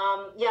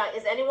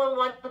 Is anyone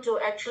want to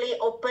actually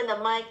open the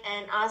mic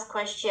and ask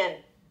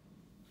question?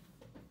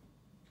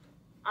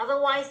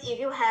 Otherwise, if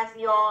you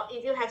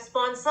have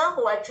sponsor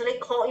who actually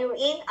call you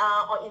in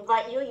or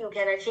invite you, you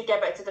can actually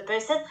get back to the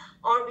person,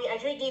 or we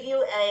actually give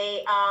you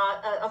a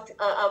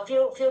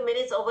few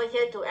minutes over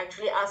here to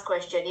actually ask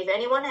question. If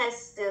anyone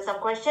has some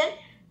question,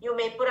 you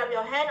may put up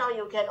your hand or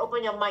you can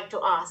open your mic to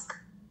ask.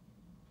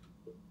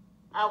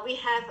 We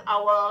have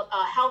our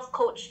health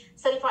coach,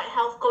 certified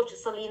health coach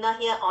Selena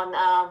here on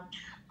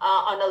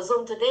a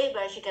Zoom today,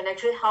 where she can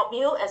actually help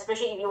you,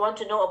 especially if you want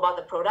to know about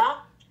the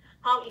product,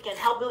 how it can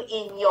help you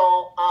in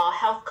your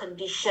health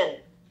condition.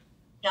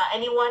 Yeah,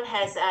 anyone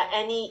has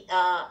any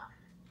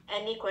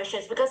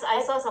questions? Because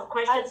I saw some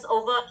questions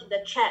over in the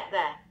chat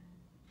there.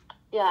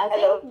 Yeah, I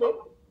think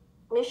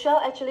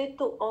Michelle actually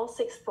took all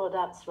 6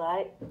 products,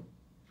 right?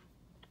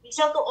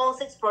 Michelle took all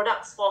 6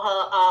 products for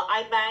her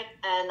eye bag,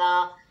 and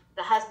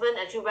the husband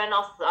actually went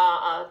off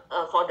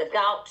for the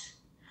gout.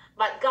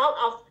 But gout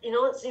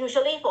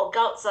usually for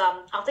gouts,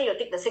 after you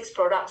take the 6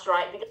 products,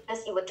 right?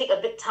 Because it will take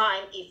a bit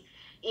time.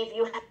 If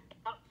you have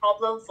a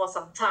problem for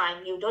some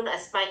time, you don't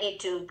expect it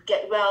to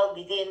get well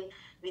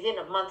within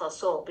a month or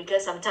so,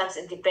 because sometimes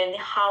it depends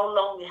how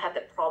long you have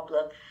the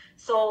problem.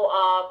 So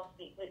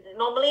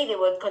normally they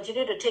will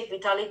continue to take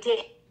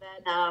Vitality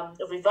and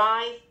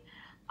Revive,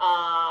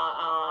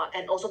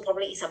 and also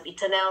probably some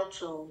Eternal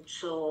to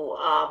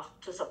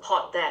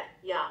support that.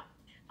 Yeah.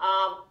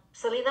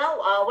 Selena,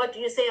 what do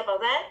you say about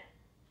that?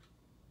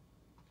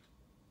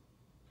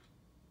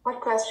 What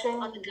question?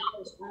 On the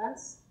gout.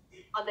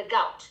 On the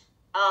gout.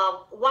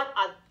 What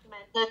are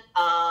recommended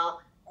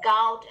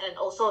gout and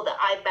also the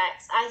eye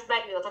bags? Eye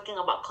bag, we were talking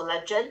about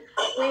collagen.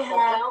 We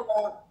have,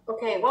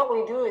 okay, what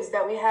we do is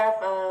that we have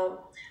a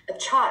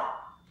chart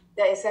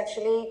that is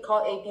actually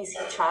called ABC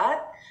chart.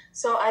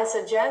 So I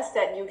suggest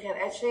that you can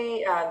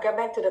actually get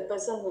back to the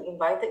person who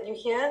invited you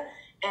here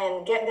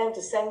and get them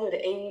to send you the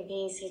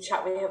ABC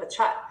chart. We have a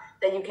chart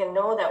that you can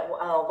know that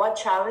what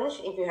challenge,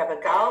 if you have a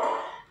gout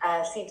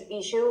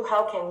issue,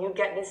 how can you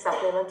get this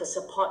supplement to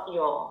support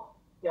your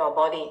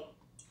body.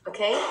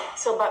 Okay,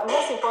 so but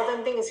most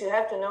important thing is you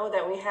have to know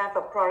that we have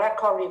a product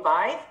called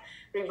Revive.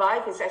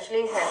 Revive is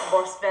actually has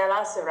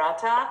Boswellia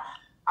serrata,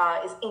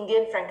 it's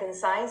Indian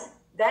frankincense.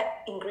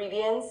 That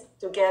ingredients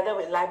together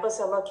with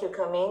liposomal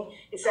curcumin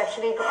is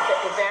actually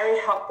very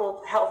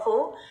helpful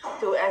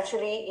to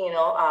actually,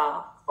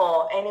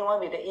 for anyone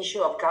with the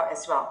issue of gout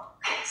as well.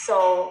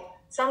 So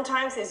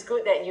sometimes it's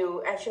good that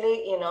you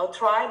actually,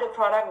 try the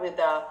product with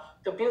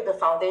to build the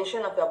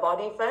foundation of your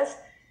body first,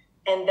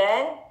 and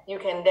then you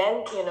can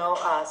then,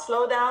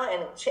 slow down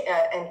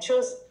and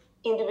choose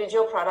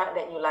individual product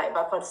that you like.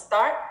 But for the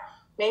start,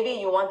 maybe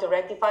you want to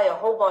rectify your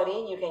whole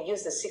body, you can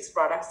use the 6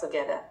 products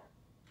together.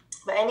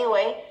 But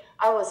anyway,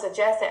 I would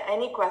suggest that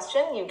any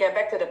question, you get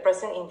back to the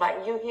person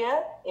invited you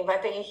here,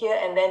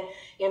 and then,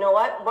 you know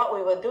what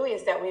we will do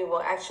is that we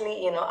will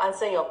actually,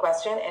 answer your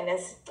question and then,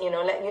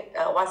 let you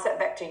WhatsApp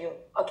back to you.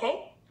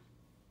 Okay?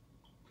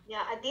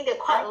 Yeah, I think there are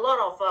quite a lot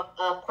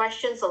of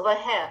questions over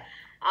here.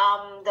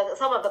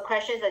 Some of the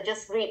questions I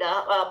just read,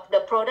 the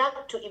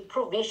product to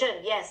improve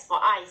vision, yes, for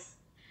eyes.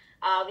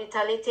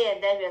 Vitality,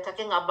 and then we are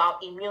talking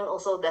about immune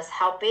also does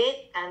help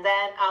it. And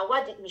then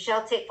what did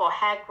Michelle take for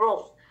hair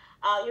growth?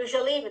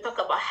 Usually we talk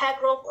about hair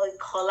growth or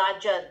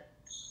collagen.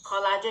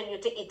 Collagen, you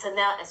take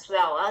Eternal as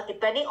well.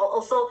 Depending on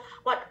also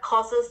what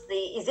causes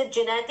is it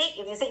genetic?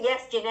 If you say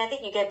yes, genetic,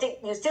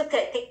 you still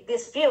can take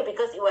this few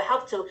because it will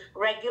help to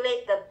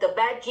regulate the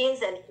bad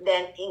genes and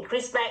then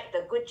increase back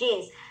the good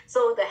genes.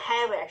 So the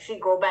hair will actually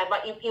grow back,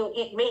 but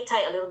it may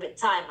take a little bit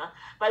time.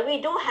 But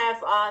we do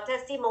have a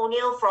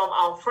testimonial from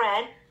our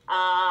friend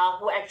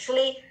who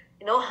actually,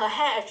 her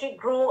hair actually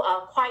grew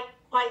quite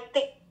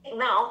thick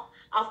now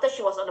after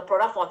she was on the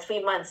product for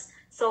 3 months.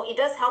 So it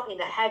does help in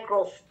the hair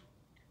growth.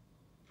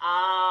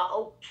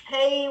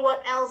 Okay,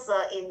 what else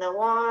in the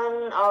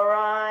one? All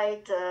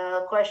right,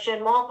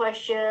 more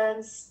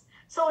questions.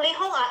 So Li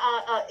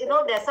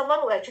Hong, there's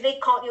someone who actually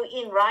called you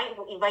in, right?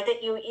 Who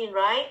invited you in,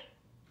 right?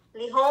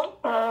 Li Hong?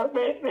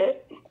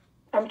 Wait.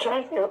 I'm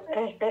trying to,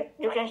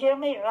 you can hear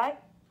me, right?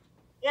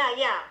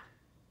 Yeah.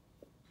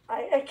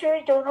 I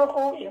actually don't know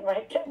who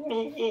invited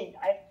me in.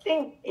 I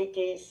think it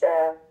is,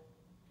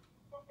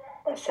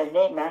 what's her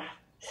name?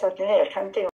 Suddenly I can't think